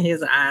innocence in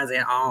his eyes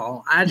at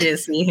all. I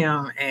just see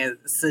him as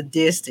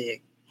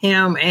sadistic.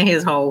 Him and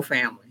his whole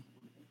family.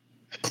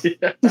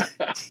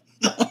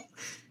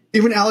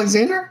 Even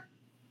Alexander?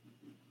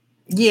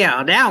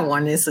 Yeah, that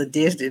one is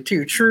sadistic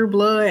too. True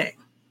Blood.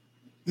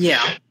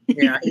 Yeah,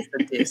 he's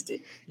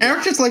sadistic.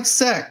 Eric just likes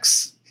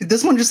sex.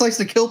 This one just likes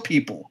to kill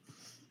people.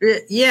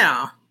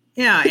 Yeah,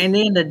 and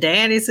then the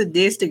dad is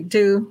sadistic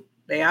too.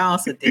 They all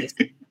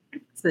sadistic.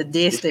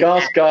 Sadistic.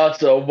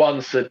 Skarsgårds are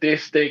one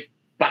sadistic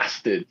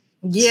bastard.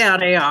 Yeah,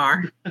 they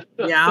are.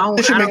 Yeah,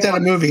 They should make that a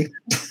movie.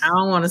 I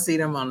don't want to see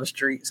them on the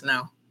streets,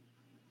 no.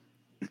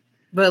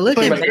 But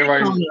looking back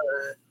on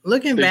they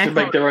should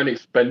make their own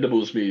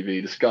Expendables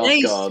movie, the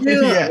Skarsgård.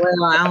 Yeah.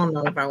 Well, I don't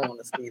know if I want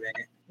to see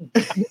that.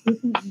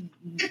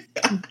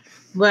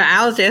 But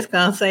I was just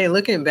gonna say,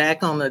 looking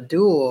back on the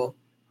duel,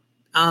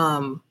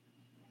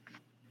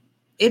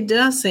 it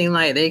does seem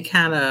like they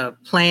kind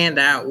of planned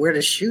out where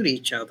to shoot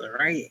each other,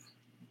 right?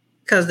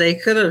 Because they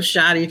could have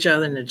shot each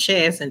other in the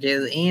chest and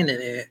just ended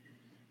it.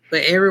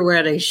 But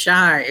everywhere they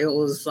shot, it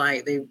was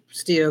like they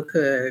still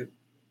could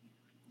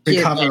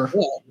recover.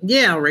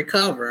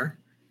 Recover.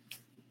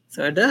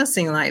 So it does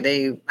seem like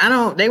they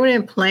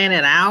didn't plan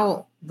it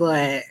out,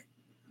 but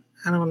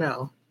I don't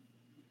know.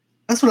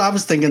 That's what I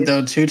was thinking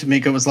though too,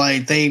 Tamika, was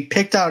like they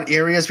picked out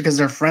areas because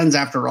they're friends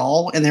after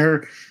all, and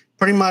they're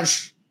pretty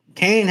much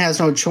Kane has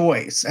no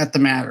choice at the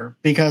matter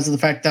because of the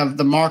fact of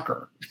the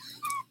marker.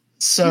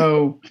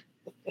 So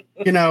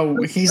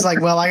he's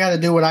like, well, I got to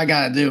do what I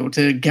got to do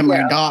to get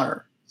my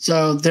daughter.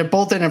 So they're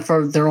both in it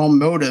for their own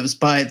motives,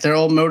 but their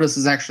own motives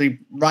is actually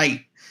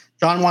right.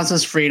 John wants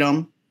his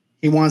freedom.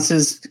 He wants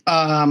his,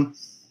 of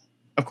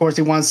course,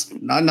 he wants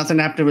nothing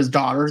to happen to his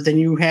daughter. Then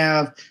you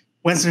have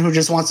Winston who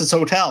just wants his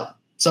hotel.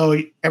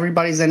 So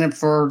everybody's in it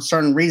for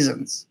certain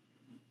reasons.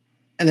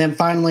 And then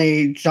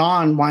finally,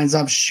 John winds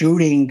up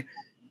shooting.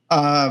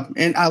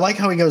 And I like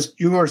how he goes,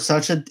 "You are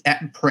such a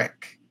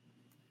prick."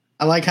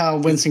 I like how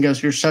Winston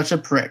goes, "You're such a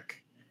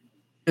prick."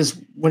 Because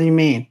what do you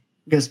mean?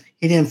 Because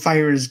he didn't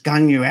fire his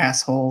gun, you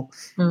asshole.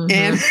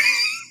 Mm-hmm.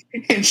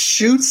 And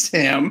shoots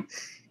him,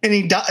 and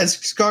he dies.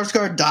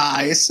 Skarsgård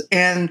dies,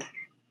 and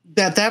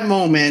at that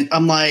moment,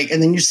 I'm like,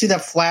 and then you see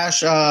that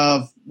flash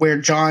of where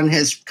John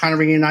has kind of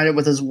reunited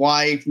with his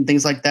wife and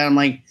things like that. I'm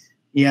like,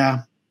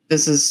 yeah,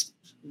 this is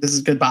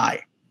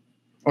goodbye,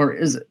 or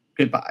is it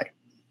goodbye?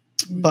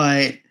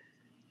 But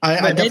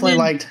I definitely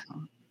liked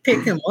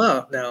pick him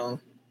up though.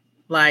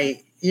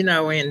 Like,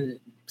 when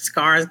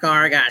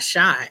Skarsgård got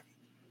shot,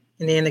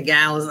 and then the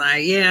guy was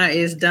like, yeah,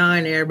 it's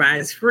done.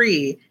 Everybody's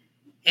free.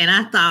 And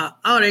I thought,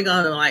 oh, they're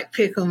going to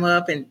pick him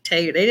up and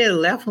take. They just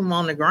left him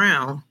on the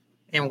ground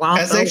and walked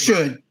As they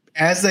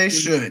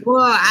should. Well,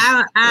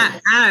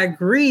 I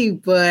agree,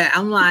 but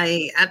I'm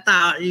like, I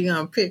thought you're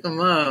going to pick him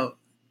up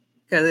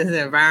because it's an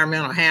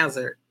environmental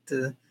hazard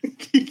to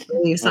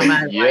leave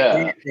somebody like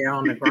that there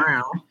on the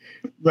ground.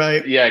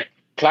 Right. Yeah.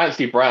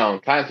 Clancy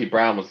Brown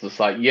was just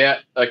like, yeah,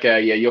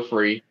 okay, yeah, you're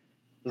free.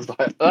 It's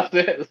like, that's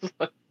it.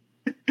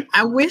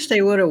 I wish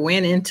they would have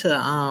went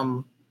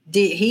into,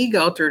 did he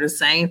go through the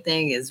same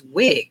thing as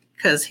Wick?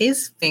 Because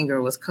his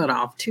finger was cut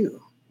off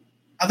too.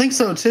 I think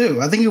so too.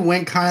 I think he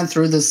went kind of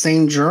through the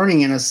same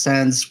journey in a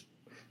sense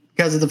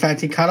because of the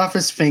fact he cut off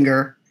his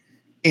finger,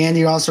 and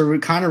he also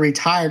kind of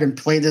retired and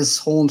played this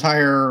whole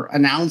entire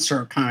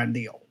announcer kind of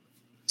deal.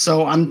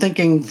 So I'm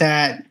thinking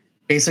that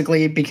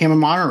basically became a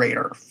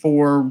moderator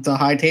for the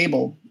high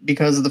table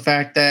because of the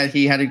fact that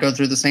he had to go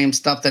through the same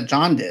stuff that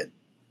John did.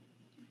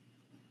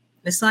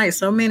 It's like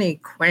so many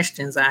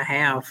questions I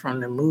have from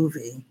the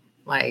movie,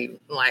 like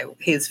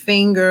his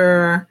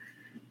finger.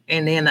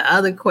 And then the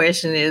other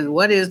question is,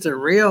 what is the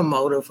real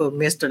motive of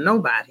Mr.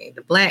 Nobody,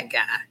 the black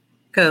guy?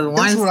 Because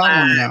one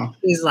side,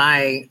 he's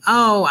like,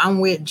 oh, I'm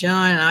with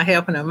John, I'm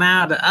helping him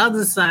out. The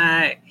other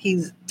side,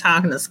 he's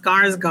talking to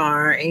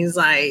Skarsgård, and he's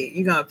like,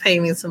 you're going to pay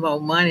me some more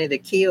money to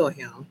kill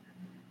him.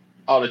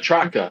 Oh, the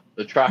tracker.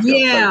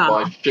 Yeah.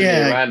 By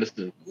Shania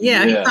Anderson.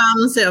 Yeah, he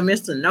calls himself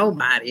Mr.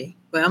 Nobody.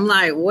 But I'm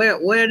like,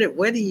 where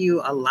do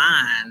you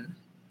align?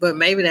 But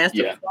maybe that's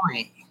the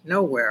point.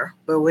 Nowhere,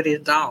 but with his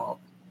dog.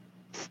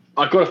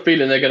 I got a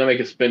feeling they're going to make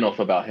a spin-off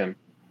about him.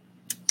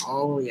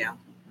 Oh, yeah.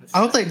 I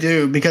hope they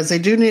do, because they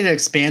do need to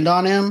expand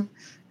on him.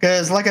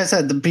 Because, like I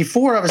said,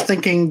 before I was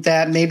thinking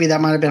that maybe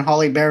that might have been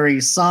Halle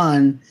Berry's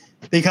son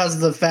because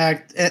of the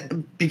fact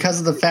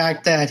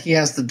that he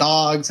has the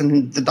dogs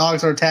and the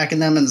dogs are attacking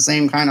them in the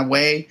same kind of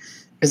way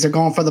because they're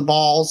going for the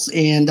balls.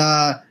 And,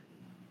 I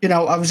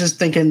was just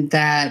thinking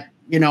that,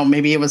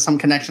 maybe it was some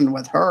connection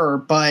with her.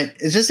 But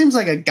it just seems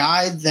like a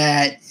guy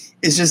that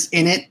is just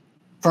in it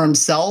for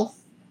himself.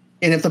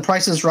 And if the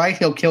price is right,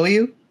 he'll kill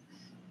you.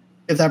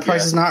 If that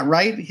price is not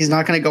right, he's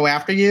not going to go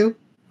after you.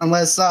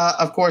 Unless,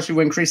 of course, you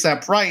increase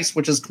that price,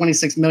 which is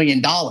 $26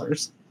 million.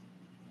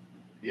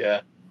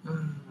 Yeah.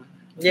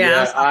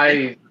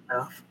 Yeah.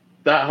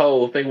 That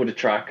whole thing with the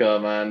tracker,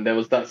 man. There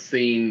was that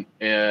scene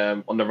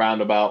on the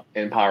roundabout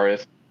in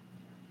Paris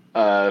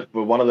where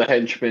one of the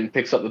henchmen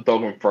picks up the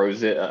dog and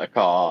throws it at a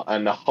car,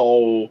 and the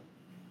whole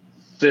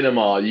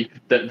cinema,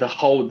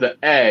 the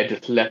air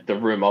just left the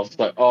room. I was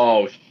like,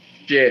 oh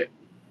shit,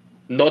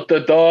 not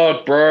the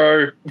dog,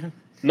 bro.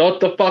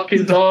 Not the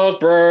fucking dog,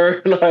 bro.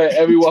 Like,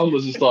 everyone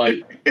was just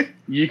like,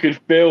 you could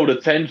feel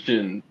the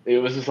tension. It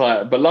was just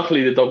like, but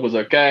luckily the dog was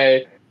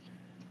okay.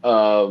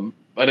 And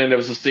then there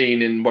was a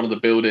scene in one of the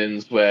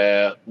buildings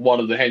where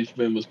one of the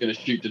henchmen was going to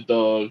shoot the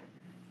dog,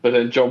 but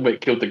then John Wick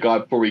killed the guy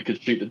before he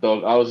could shoot the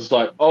dog. I was just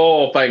like,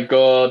 oh, thank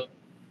God.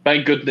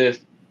 Thank goodness.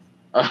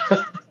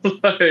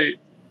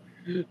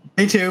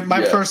 Me too.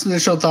 My first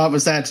initial thought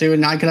was that too,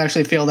 and I could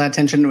actually feel that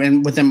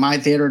tension within my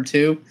theater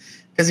too.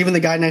 Because even the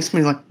guy next to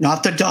me was like,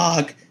 not the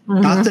dog,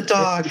 not the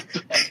dog.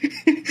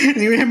 And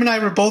even him and I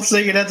were both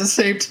saying it at the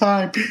same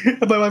time.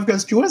 And my wife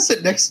goes, do you want to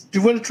sit next? Do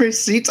you want to trade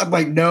seats? I'm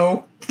like,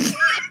 no.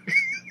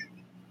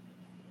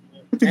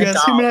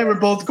 Because him and I were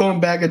both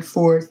going back and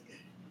forth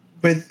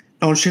with,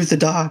 don't shoot the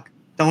dog.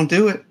 Don't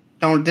do it.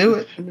 Don't do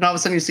it. And all of a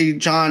sudden you see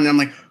John, and I'm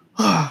like,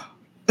 oh.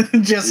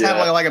 Just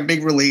have like a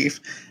big relief.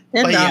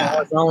 That dog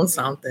was on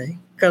something.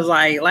 Because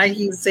like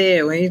you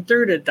said, when he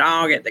threw the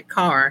dog at the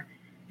car,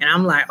 and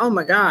I'm like, oh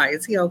my God,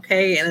 is he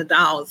okay? And the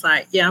dog was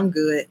like, yeah, I'm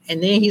good.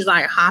 And then he's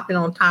like hopping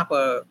on top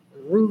of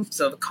roofs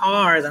of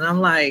cars. And I'm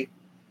like,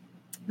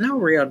 no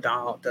real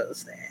dog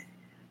does that.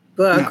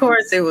 But of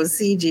course, it was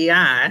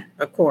CGI,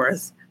 of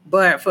course.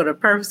 But for the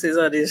purposes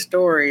of this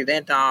story,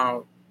 that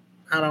dog,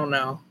 I don't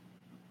know.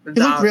 It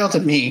looked real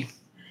to me.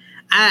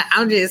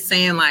 I'm just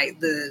saying, like,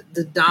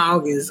 the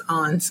dog is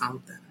on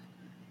something.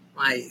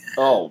 Like, he's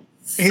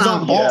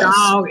on balls. The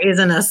dog is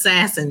an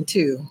assassin,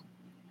 too.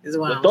 Is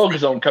what the dog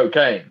is on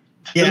cocaine.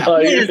 Yeah,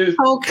 yes,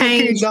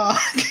 cocaine dog.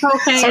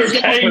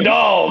 Cocaine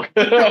dog.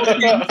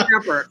 Cocaine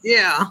shepherd.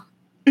 Yeah,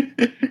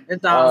 the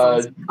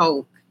dog's on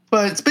coke.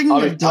 But speaking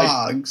of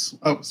dogs,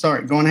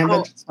 sorry, go on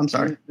ahead. I'm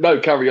sorry. No,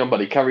 carry on,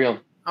 buddy. Carry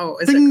on.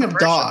 Speaking of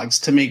dogs,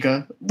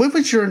 Tamika, what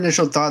was your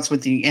initial thoughts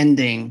with the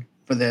ending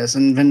for this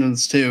and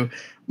Vengeance 2?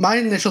 My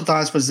initial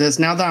thoughts was this: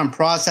 now that I'm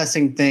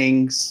processing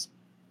things,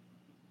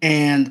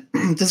 and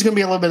this is going to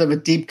be a little bit of a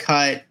deep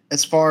cut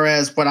as far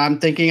as what I'm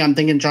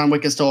thinking John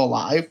Wick is still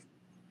alive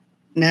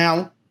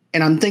now.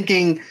 And I'm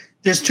thinking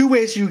there's two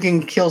ways you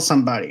can kill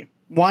somebody.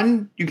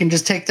 One, you can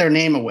just take their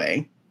name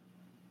away,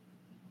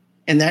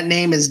 and that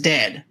name is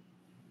dead.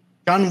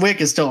 John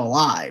Wick is still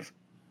alive.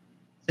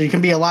 So you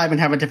can be alive and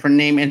have a different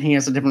name, and he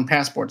has a different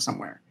passport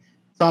somewhere.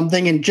 So I'm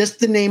thinking just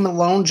the name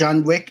alone,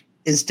 John Wick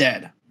is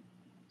dead.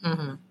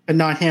 Mm-hmm. But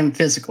not him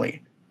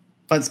physically.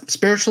 But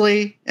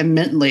spiritually and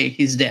mentally,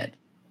 he's dead.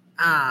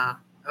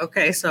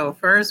 Okay, so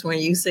first, when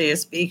you said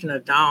speaking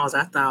of dolls,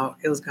 I thought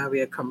it was going to be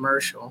a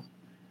commercial.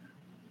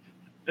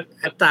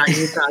 I thought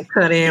you were going to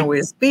cut in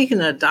with speaking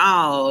of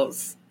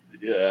dolls.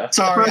 Yeah.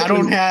 Sorry, I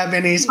don't have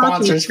any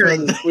sponsors for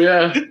this.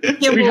 Yeah.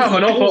 We have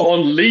an offer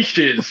on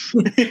leashes.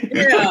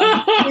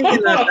 Yeah.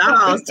 Speaking of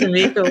dolls,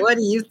 Tamika, what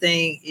do you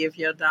think if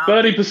your dog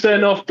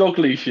 30% off dog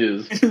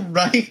leashes?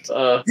 Right.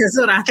 That's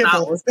what I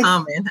thought was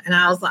coming. And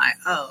I was like,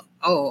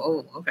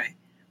 oh, okay.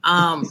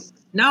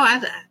 No,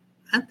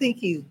 I think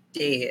he's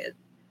dead.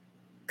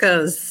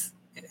 Because,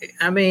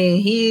 I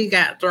mean, he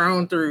got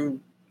thrown through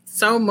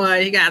so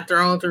much. He got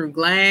thrown through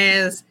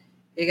glass.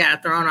 He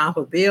got thrown off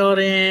a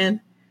building.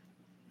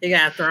 He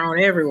got thrown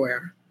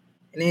everywhere.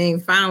 And then he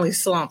finally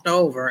slumped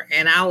over.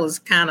 And I was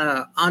kind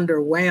of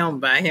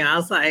underwhelmed by him. I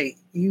was like,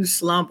 you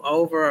slump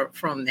over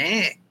from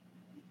that?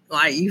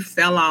 Like, you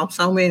fell off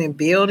so many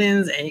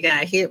buildings and you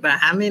got hit by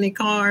how many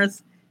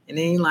cars? And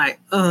then you're like,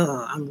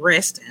 I'm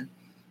resting.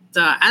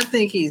 So I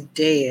think he's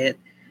dead.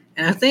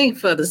 And I think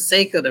for the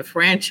sake of the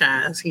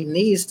franchise, he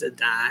needs to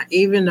die,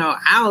 even though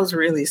I was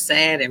really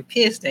sad and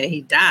pissed that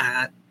he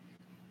died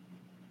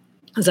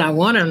because I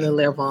want him to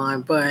live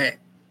on. But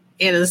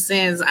in a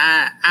sense,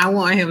 I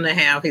want him to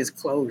have his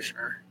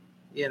closure,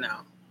 you know.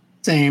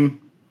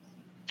 Same.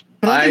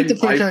 But I think the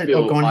franchise...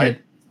 go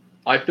ahead.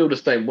 I feel the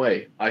same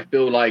way. I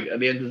feel like at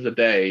the end of the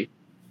day,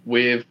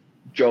 with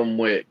John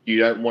Wick, you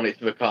don't want it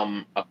to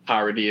become a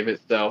parody of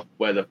itself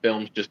where the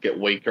films just get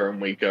weaker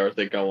and weaker as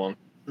they go on.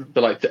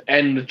 So, like, to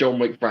end the John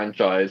Wick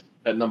franchise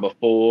at number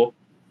 4,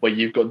 where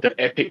you've got the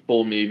epic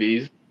 4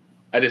 movies,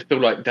 I just feel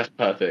like that's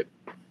perfect,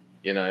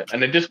 you know.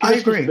 And then just give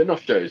us the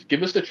spin-off shows.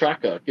 Give us the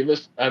Tracker. Give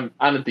us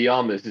Ana de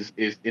Armas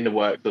is in the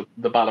works of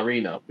The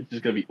Ballerina, which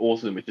is going to be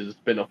awesome, which is a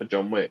spin-off of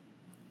John Wick.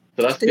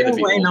 So that's going to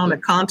be waiting awesome. On the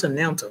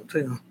Continental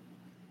too.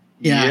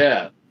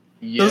 Yeah.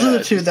 Those are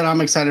the two that I'm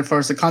excited for.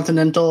 Is the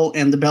Continental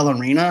and the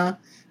Ballerina.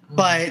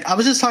 But I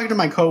was just talking to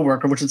my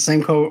coworker, which is the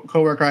same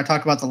coworker I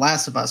talked about The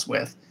Last of Us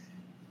with.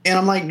 And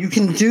I'm like, you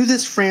can do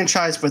this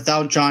franchise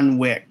without John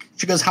Wick.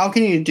 She goes, how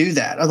can you do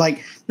that? I'm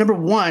like, number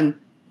one,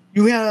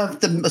 you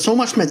have so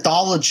much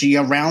mythology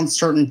around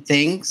certain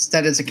things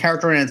that it's a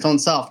character in its own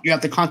self. You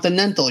have the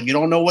Continental. You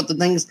don't know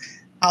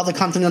how the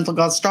Continental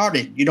got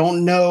started. You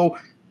don't know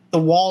the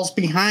walls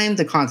behind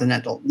the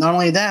Continental. Not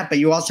only that, but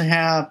you also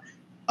have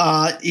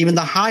even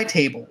the High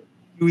Table.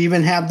 You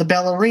even have the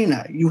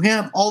ballerina. You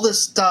have all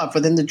this stuff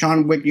within the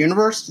John Wick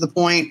universe to the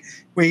point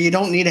where you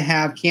don't need to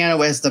have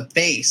Keanu as the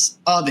face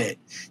of it.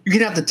 You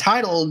can have the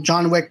title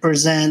John Wick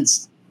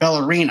Presents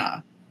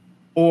Ballerina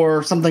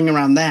or something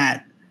around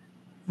that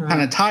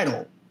kind of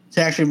title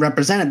to actually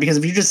represent it. Because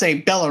if you just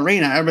say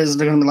ballerina, everybody's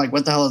going to be like,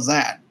 what the hell is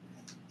that?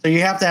 So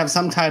you have to have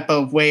some type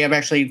of way of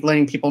actually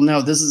letting people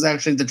know this is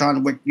actually the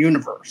John Wick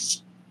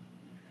universe.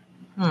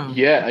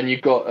 Yeah, and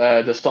you've got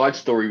the side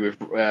story with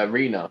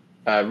Rena.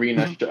 Her name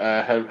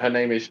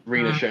is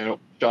Rena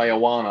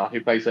Shayawana,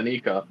 who plays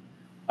Anika.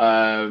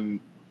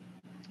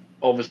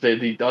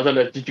 Obviously, I don't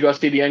know. Did you guys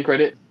see the end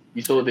credits?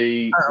 You saw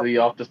the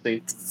after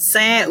scene?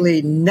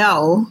 Sadly,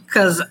 no,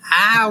 because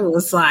I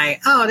was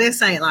like, "Oh,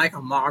 this ain't like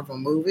a Marvel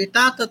movie."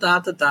 Oh,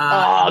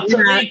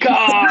 Tamika!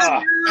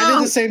 I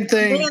did the same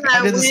thing.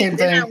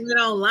 I went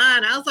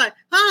online. I was like,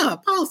 "Oh,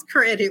 post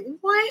credit,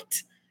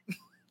 what?"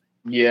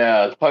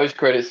 Yeah, post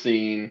credit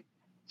scene.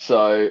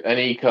 So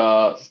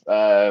Anika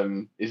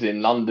is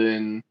in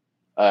London.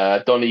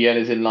 Donnie Yen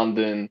is in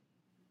London,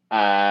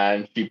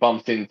 and she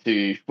bumps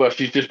into. Well,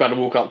 she's just about to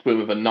walk up to him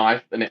with a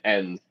knife, and it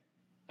ends.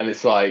 And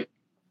it's like,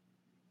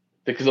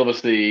 because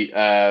obviously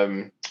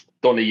Donnie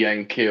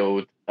Yen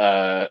killed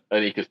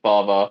Anika's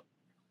father,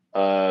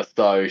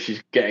 so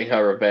she's getting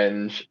her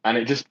revenge, and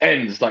it just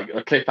ends like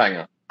a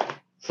cliffhanger.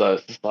 So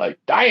it's just like,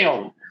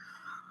 damn.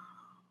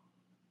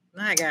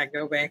 Now I gotta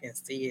go back and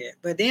see it,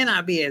 but then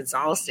I'll be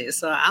exhausted.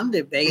 So I'm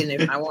debating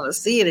if I want to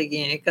see it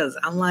again because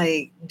I'm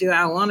like, do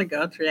I want to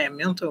go through that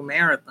mental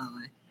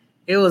marathon?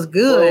 It was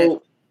good,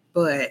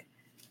 but.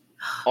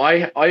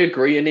 I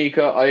agree,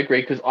 Anika. I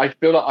agree because I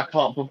feel like I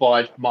can't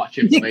provide much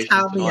information. You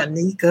call me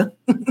Anika.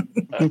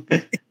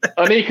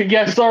 Anika,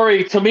 yeah,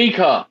 sorry,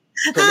 Tamika.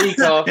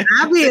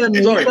 I'll be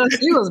Anika. Sorry.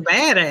 She was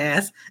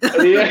badass.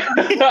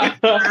 Yeah.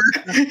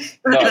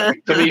 No,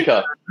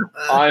 Tamika.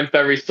 I'm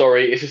very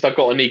sorry. It's just I've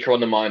got Anika on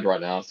the mind right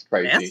now. It's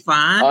crazy. That's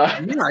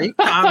fine. You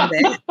call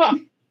me that.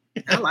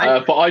 I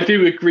like but I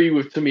do agree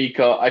with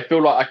Tamika. I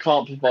feel like I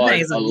can't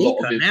provide a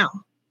lot of it now.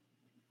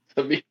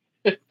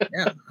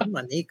 Yeah, I'm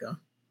Anika.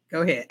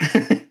 Go ahead.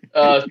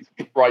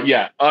 Right,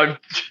 yeah.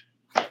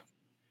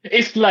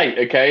 It's late,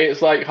 okay?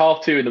 It's like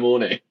 2:30 in the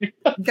morning.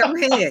 Go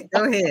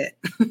ahead.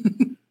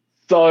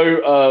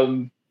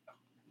 So,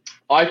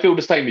 I feel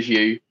the same as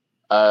you.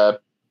 I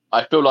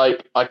feel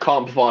like I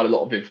can't provide a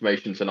lot of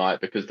information tonight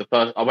because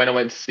when I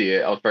went to see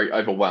it, I was very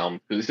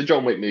overwhelmed because it's a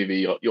John Wick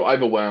movie. You're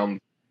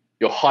overwhelmed,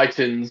 you're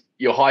heightened,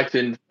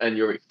 and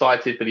you're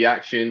excited for the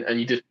action, and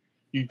you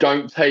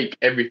don't take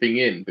everything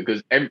in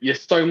because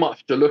there's so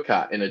much to look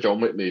at in a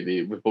John Wick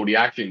movie with all the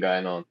action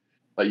going on.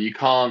 Like you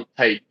can't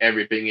take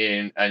everything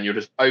in and you're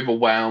just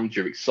overwhelmed,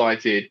 you're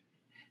excited.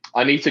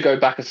 I need to go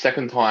back a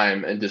second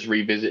time and just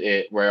revisit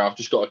it where I've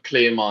just got a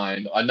clear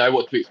mind. I know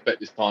what to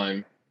expect this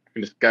time. I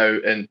can just go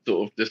and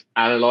sort of just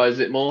analyze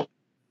it more.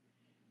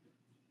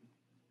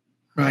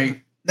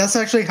 Right. That's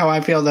actually how I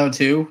feel though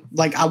too.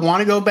 Like I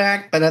want to go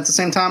back, but at the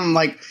same time, I'm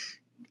like,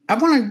 I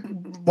want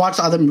to watch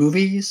other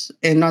movies,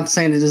 and not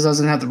saying that this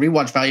doesn't have the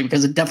rewatch value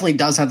because it definitely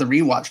does have the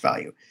rewatch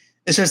value.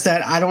 It's just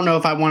that I don't know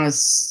if I want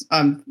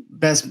to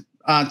best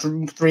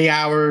 3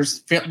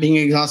 hours being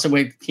exhausted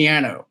with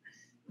Keanu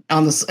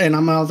and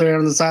I'm out there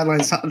on the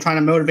sidelines trying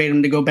to motivate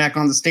him to go back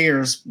on the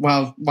stairs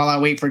while I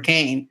wait for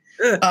Kane.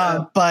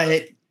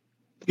 But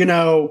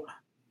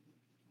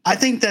I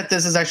think that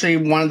this is actually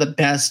one of the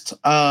best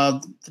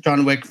of the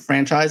John Wick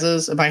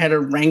franchises. If I had to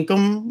rank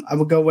them, I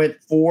would go with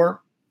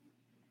 4,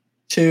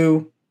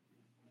 2,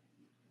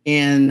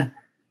 and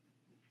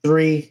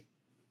 3.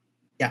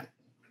 Yeah.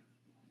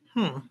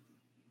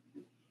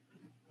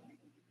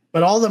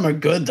 But all of them are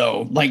good,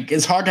 though. Like,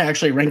 it's hard to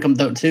actually rank them,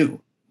 though,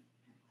 too.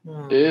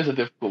 It is a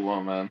difficult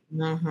one, man.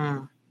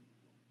 Mm-hmm.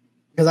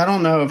 Because I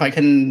don't know if I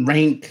can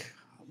rank.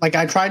 Like,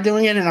 I tried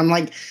doing it, and I'm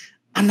like,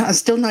 I'm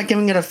still not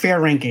giving it a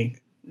fair ranking.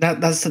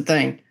 That's the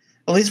thing.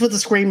 At least with the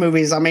Scream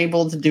movies, I'm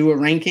able to do a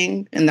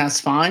ranking, and that's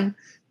fine.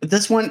 But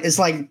this one is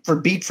like for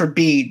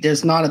beat,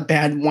 there's not a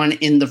bad one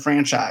in the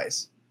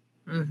franchise.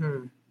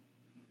 Mm-hmm.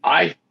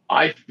 I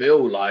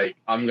feel like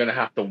I'm gonna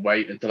have to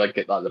wait until I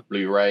get like the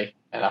Blu-ray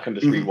and I can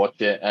just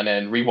rewatch it and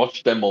then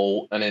rewatch them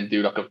all and then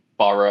do like a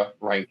thorough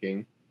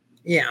ranking.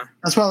 Yeah,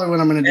 that's probably what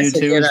I'm gonna do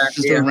too. Is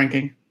just do a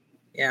ranking.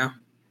 Yeah.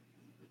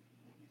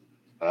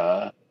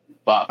 But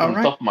from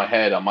the top of my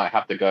head, I might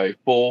have to go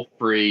 4,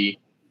 3,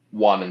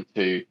 1, and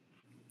 2.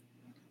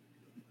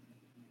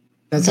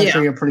 That's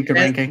actually a pretty good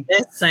ranking.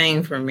 That's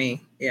same for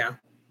me. Yeah.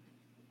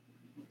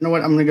 You know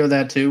what? I'm gonna go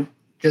that too,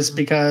 just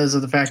because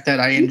of the fact that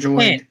I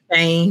enjoyed. You can't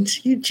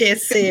change. You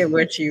just said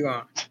what you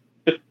want.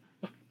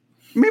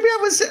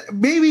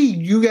 Maybe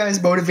you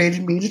guys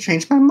motivated me to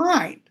change my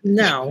mind.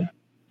 No.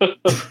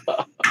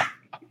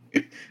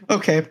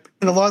 Okay.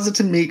 In the laws of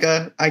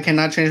Tamika, I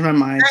cannot change my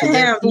mind. I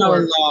have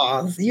no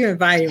laws. You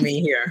invited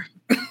me here.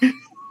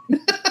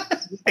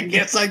 I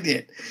guess I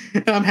did.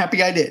 I'm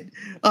happy I did.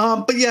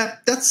 But yeah,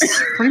 that's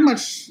pretty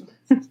much.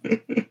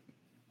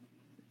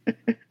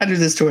 I do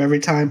this to her every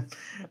time.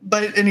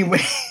 But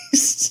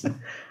anyways.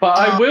 But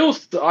I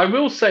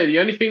will say the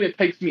only thing that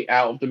takes me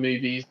out of the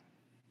movies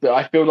that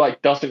I feel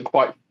like doesn't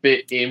quite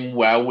fit in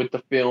well with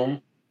the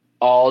film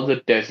are the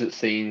desert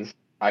scenes.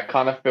 I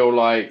kind of feel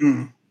like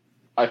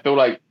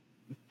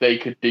they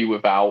could do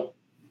without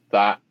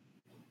that,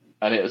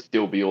 and it would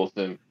still be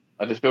awesome.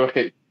 I just feel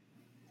like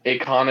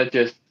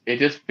it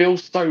just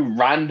feels so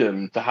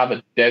random to have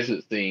a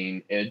desert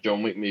scene in a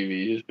John Wick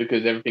movie, just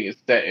because everything is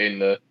set in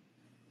the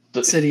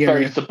city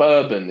very area.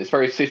 suburban. It's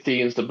very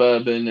city and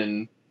suburban,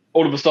 and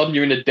all of a sudden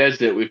you're in a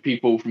desert with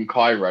people from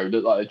Cairo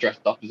that like are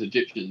dressed up as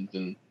Egyptians,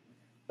 and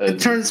it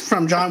turns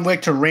from John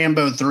Wick to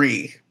Rambo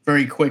 3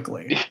 very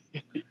quickly.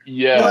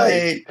 Yeah,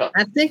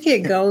 I think it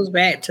goes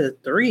back to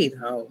 3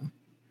 though,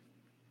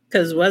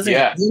 because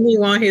didn't he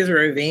want his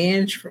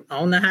revenge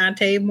on the high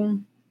table?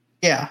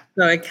 Yeah.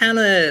 So it kind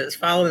of is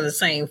following the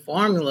same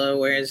formula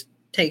where it's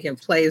taking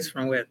place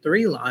from where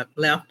 3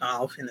 left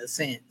off in a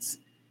sense.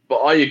 But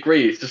I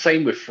agree. It's the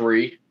same with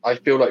 3. I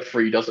feel like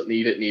 3 doesn't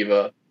need it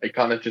neither. They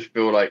kind of just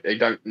feel like they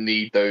don't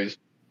need those.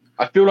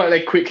 I feel like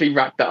they quickly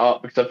wrapped that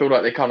up because I feel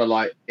like they kind of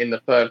like in the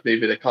 3rd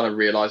movie, they kind of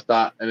realized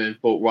that and then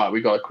thought, right,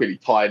 we got to quickly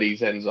tie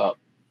these ends up.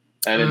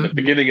 And in the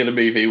beginning of the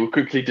movie, we'll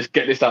quickly just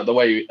get this out of the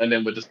way and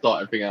then we'll just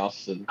start everything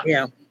else. And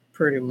yeah,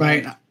 pretty much.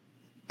 Right.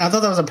 I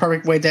thought that was a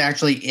perfect way to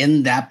actually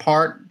end that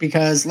part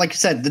because, like you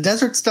said, the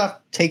desert stuff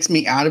takes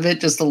me out of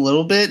it just a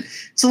little bit.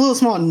 It's a little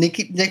small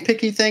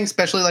nitpicky thing,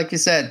 especially like you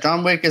said,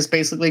 John Wick is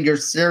basically your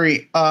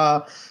city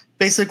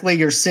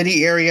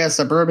area,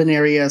 suburban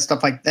area,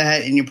 stuff like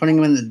that, and you're putting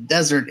him in the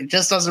desert. It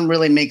just doesn't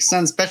really make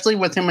sense, especially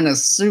with him in a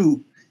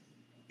suit.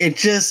 It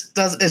just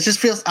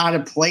feels out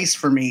of place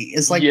for me.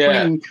 It's like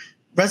putting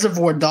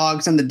Reservoir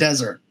Dogs in the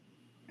desert,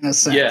 in a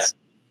sense. Yeah.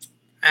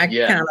 I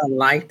kind of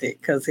liked it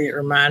because it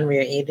reminded me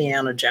of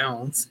Indiana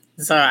Jones.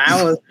 So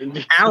I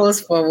was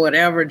for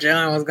whatever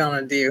John was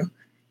gonna do.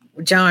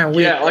 John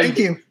Wick. Yeah, thank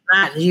you.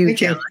 Not you,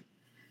 John.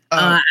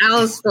 I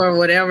was for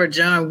whatever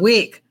John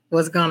Wick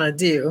was gonna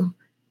do.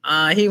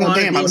 I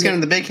was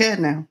getting the big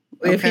head now.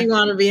 If he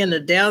want to be in the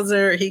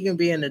desert, he can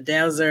be in the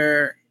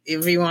desert.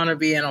 If he want to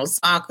be in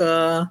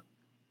Osaka,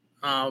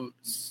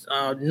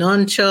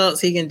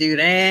 nunchucks, he can do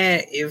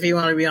that. If he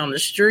want to be on the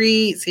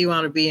streets, he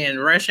want to be in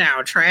rush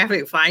hour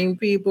traffic fighting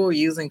people,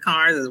 using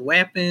cars as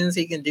weapons,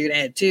 he can do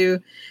that too.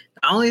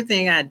 The only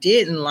thing I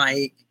didn't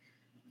like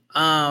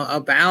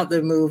about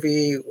the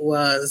movie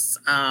was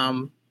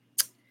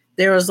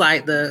there was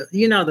like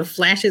the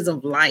flashes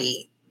of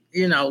light,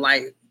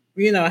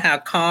 how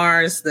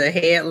cars, the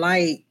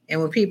headlight,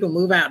 and when people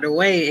move out the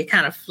way, it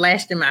kind of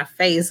flashed in my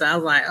face. I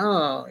was like,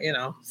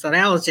 so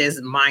that was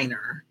just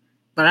minor.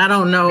 But I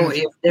don't know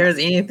if there's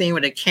anything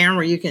with a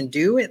camera you can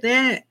do with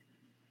that.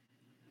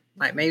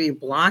 Like maybe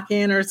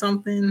blocking or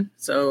something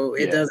so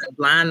it doesn't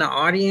blind the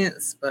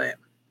audience. But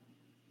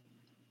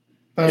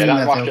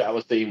that rush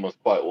hour scene was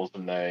quite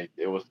awesome there.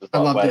 It was just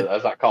like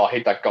as that car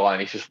hit that guy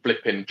and he's just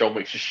flipping, John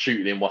Wick's just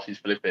shooting him while he's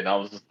flipping. I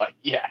was just like,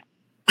 yeah.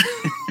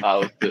 I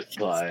was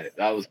just like,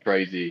 that was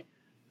crazy.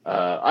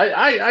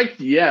 I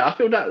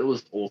feel that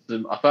was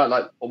awesome. I felt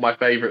like my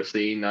favorite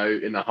scene though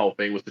in the whole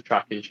thing was the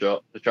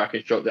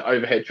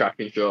overhead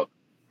tracking shot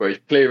where he's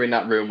clearing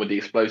that room with the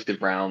explosive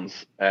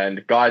rounds and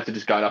the guys are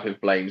just going up in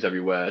flames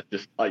everywhere.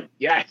 Just like,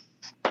 yes.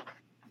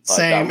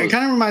 Same. It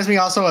kind of reminds me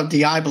also of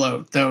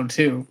Diablo though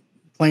too.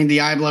 Playing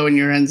Diablo and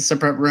you're in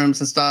separate rooms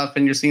and stuff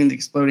and you're seeing the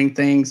exploding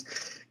things.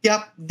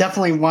 Yep,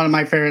 definitely one of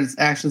my favorite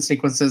action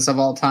sequences of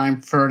all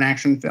time for an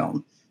action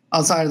film.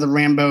 Outside of the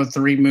Rambo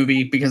 3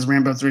 movie, because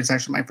Rambo 3 is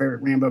actually my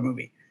favorite Rambo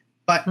movie.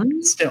 But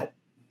still.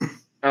 And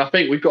I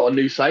think we've got a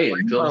new saying,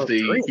 because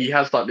obviously he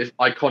has like this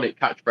iconic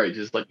catchphrase.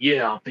 It's like,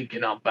 yeah, I'm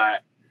thinking I'm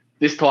back.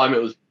 This time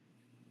it was,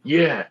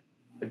 yeah,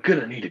 I'm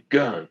gonna need a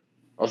gun.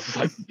 I was just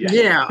like,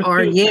 yeah.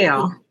 Or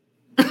yeah.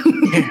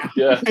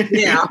 Yeah.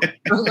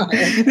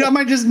 I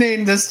might just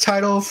name this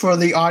title for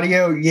the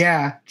audio.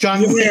 Yeah.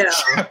 John Wick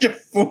Chapter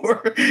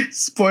 4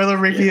 spoiler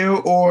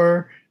review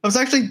or... I was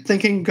actually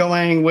thinking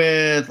going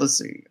with,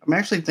 I'm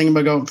actually thinking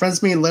about going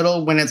Friends Me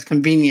Little When It's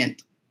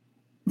Convenient.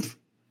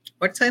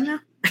 What's that now?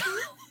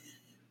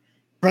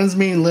 Friends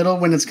Me Little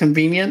When It's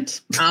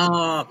Convenient.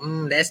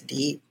 Oh, that's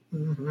deep.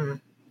 Mm-hmm.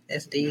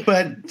 That's deep.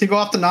 But to go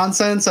off the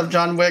nonsense of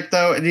John Wick,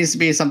 though, it needs to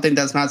be something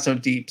that's not so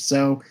deep.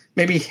 So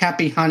maybe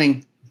Happy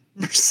Hunting.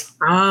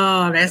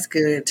 Oh, that's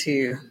good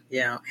too.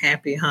 Yeah,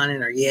 Happy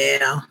Hunting or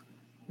yeah. ...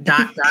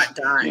 Yeah.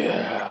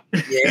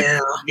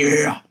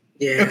 Yeah.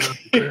 Yeah.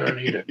 Okay. I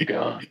need a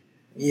gun.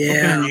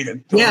 Yeah.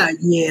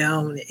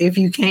 Yeah. If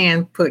you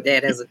can put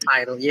that as a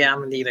title. Yeah, I'm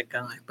going to need a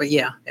gun. But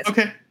yeah.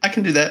 Okay. I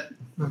can do that.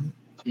 Mm-hmm.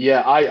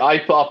 Yeah, I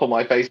put up on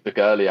my Facebook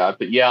earlier,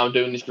 but yeah, I'm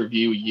doing this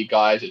review with you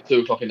guys at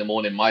 2:00 in the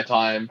morning, my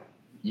time.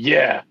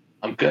 Yeah,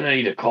 I'm going to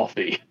need a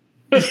coffee.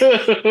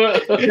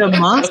 The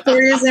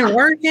Monster isn't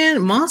working.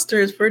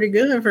 Monster is pretty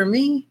good for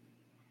me.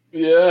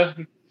 Yeah.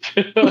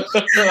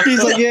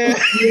 He's like, yeah.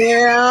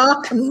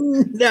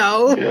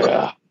 No.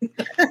 Yeah.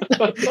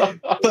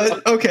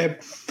 But okay,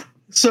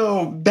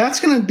 so that's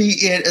going to be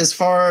it as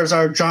far as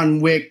our John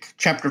Wick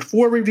Chapter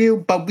 4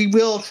 review, but we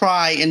will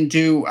try and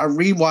do a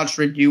rewatch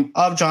review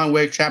of John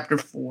Wick Chapter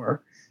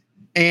 4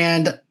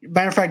 And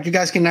matter of fact, you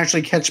guys can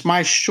actually catch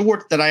my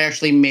short that I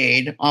actually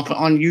made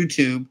on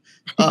YouTube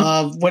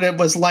of what it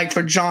was like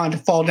for John to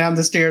fall down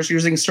the stairs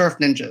using surf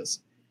ninjas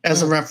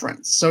as a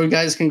reference. So you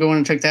guys can go in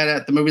and check that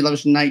at the Movie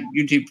Lovers Tonight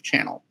YouTube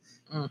channel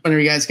whenever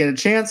you guys get a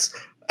chance.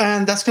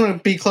 And that's going to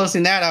be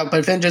closing that out.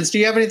 But Vengeance, do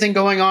you have anything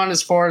going on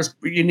as far as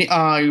you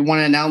want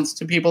to announce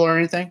to people or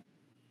anything?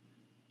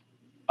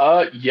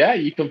 Yeah,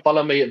 you can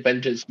follow me at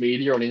Vengeance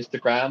Media on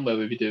Instagram, where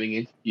we'll be doing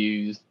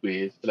interviews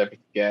with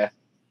celebrity guests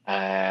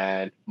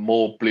and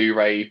more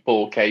Blu-ray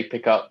 4K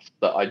pickups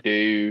that I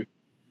do.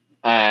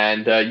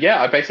 And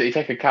I basically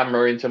take a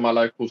camera into my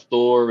local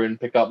store and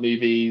pick up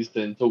movies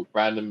and talk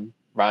random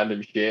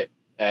shit.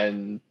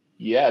 And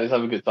yeah, let's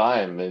have a good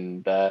time.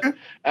 And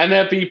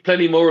there'll be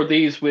plenty more of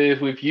these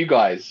with you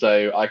guys.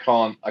 So I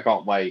can't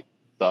wait.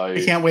 So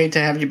I can't wait to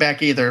have you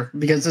back either,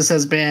 because this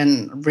has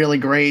been really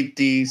great.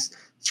 The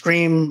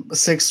Scream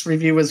 6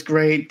 review was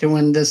great.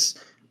 Doing this,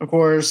 of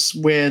course,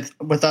 with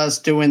us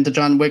doing the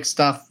John Wick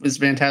stuff is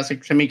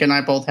fantastic. Tamika and I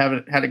both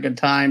had a good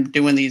time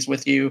doing these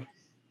with you.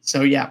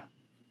 So yeah.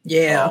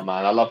 Yeah. Oh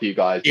man, I love you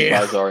guys. You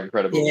guys are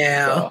incredible.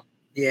 Yeah. So,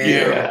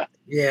 Yeah.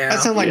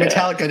 That sounds like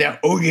Metallica now.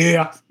 Oh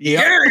yeah.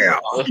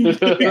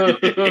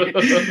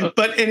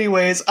 But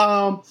anyways,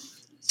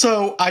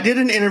 so I did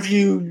an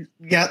interview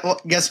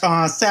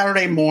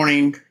Saturday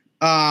morning.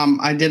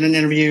 I did an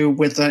interview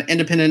with an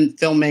independent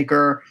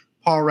filmmaker,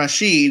 Paul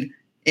Rashid,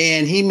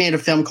 and he made a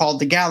film called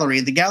The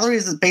Gallery. The Gallery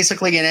is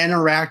basically an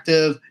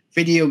interactive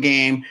video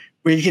game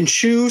where you can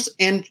choose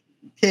and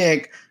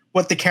pick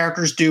what the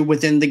characters do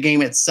within the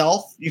game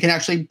itself. You can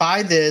actually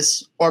buy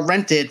this or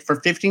rent it for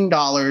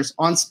 $15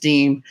 on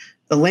Steam.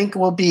 The link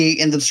will be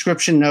in the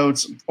description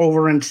notes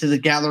over into the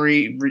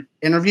Gallery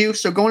interview.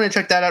 So go in and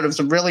check that out. It was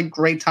a really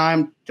great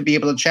time to be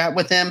able to chat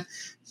with him.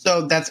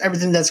 So that's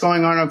everything that's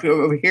going on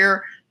over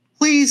here.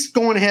 Please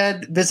go on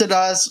ahead, visit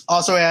us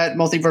also at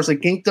Multiverse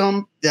of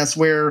Kingdom. That's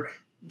where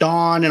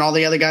Dawn and all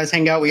the other guys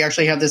hang out. We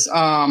actually have this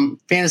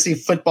fantasy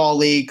football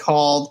league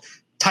called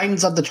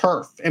Titans of the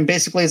Turf. And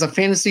basically it's a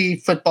fantasy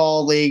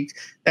football league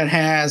that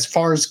has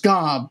Forrest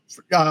Gump,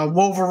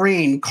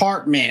 Wolverine,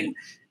 Cartman,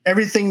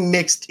 everything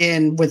mixed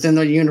in within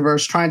the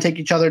universe, trying to take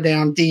each other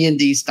down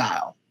D&D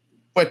style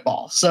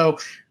football. So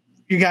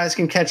you guys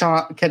can catch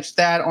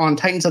that on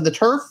Titans of the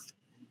Turf.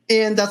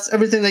 And that's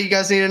everything that you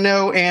guys need to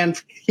know.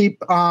 And keep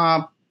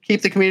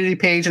the community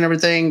page and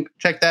everything.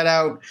 Check that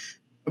out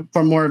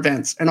for more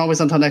events. And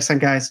always until next time,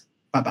 guys.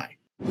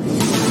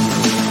 Bye-bye.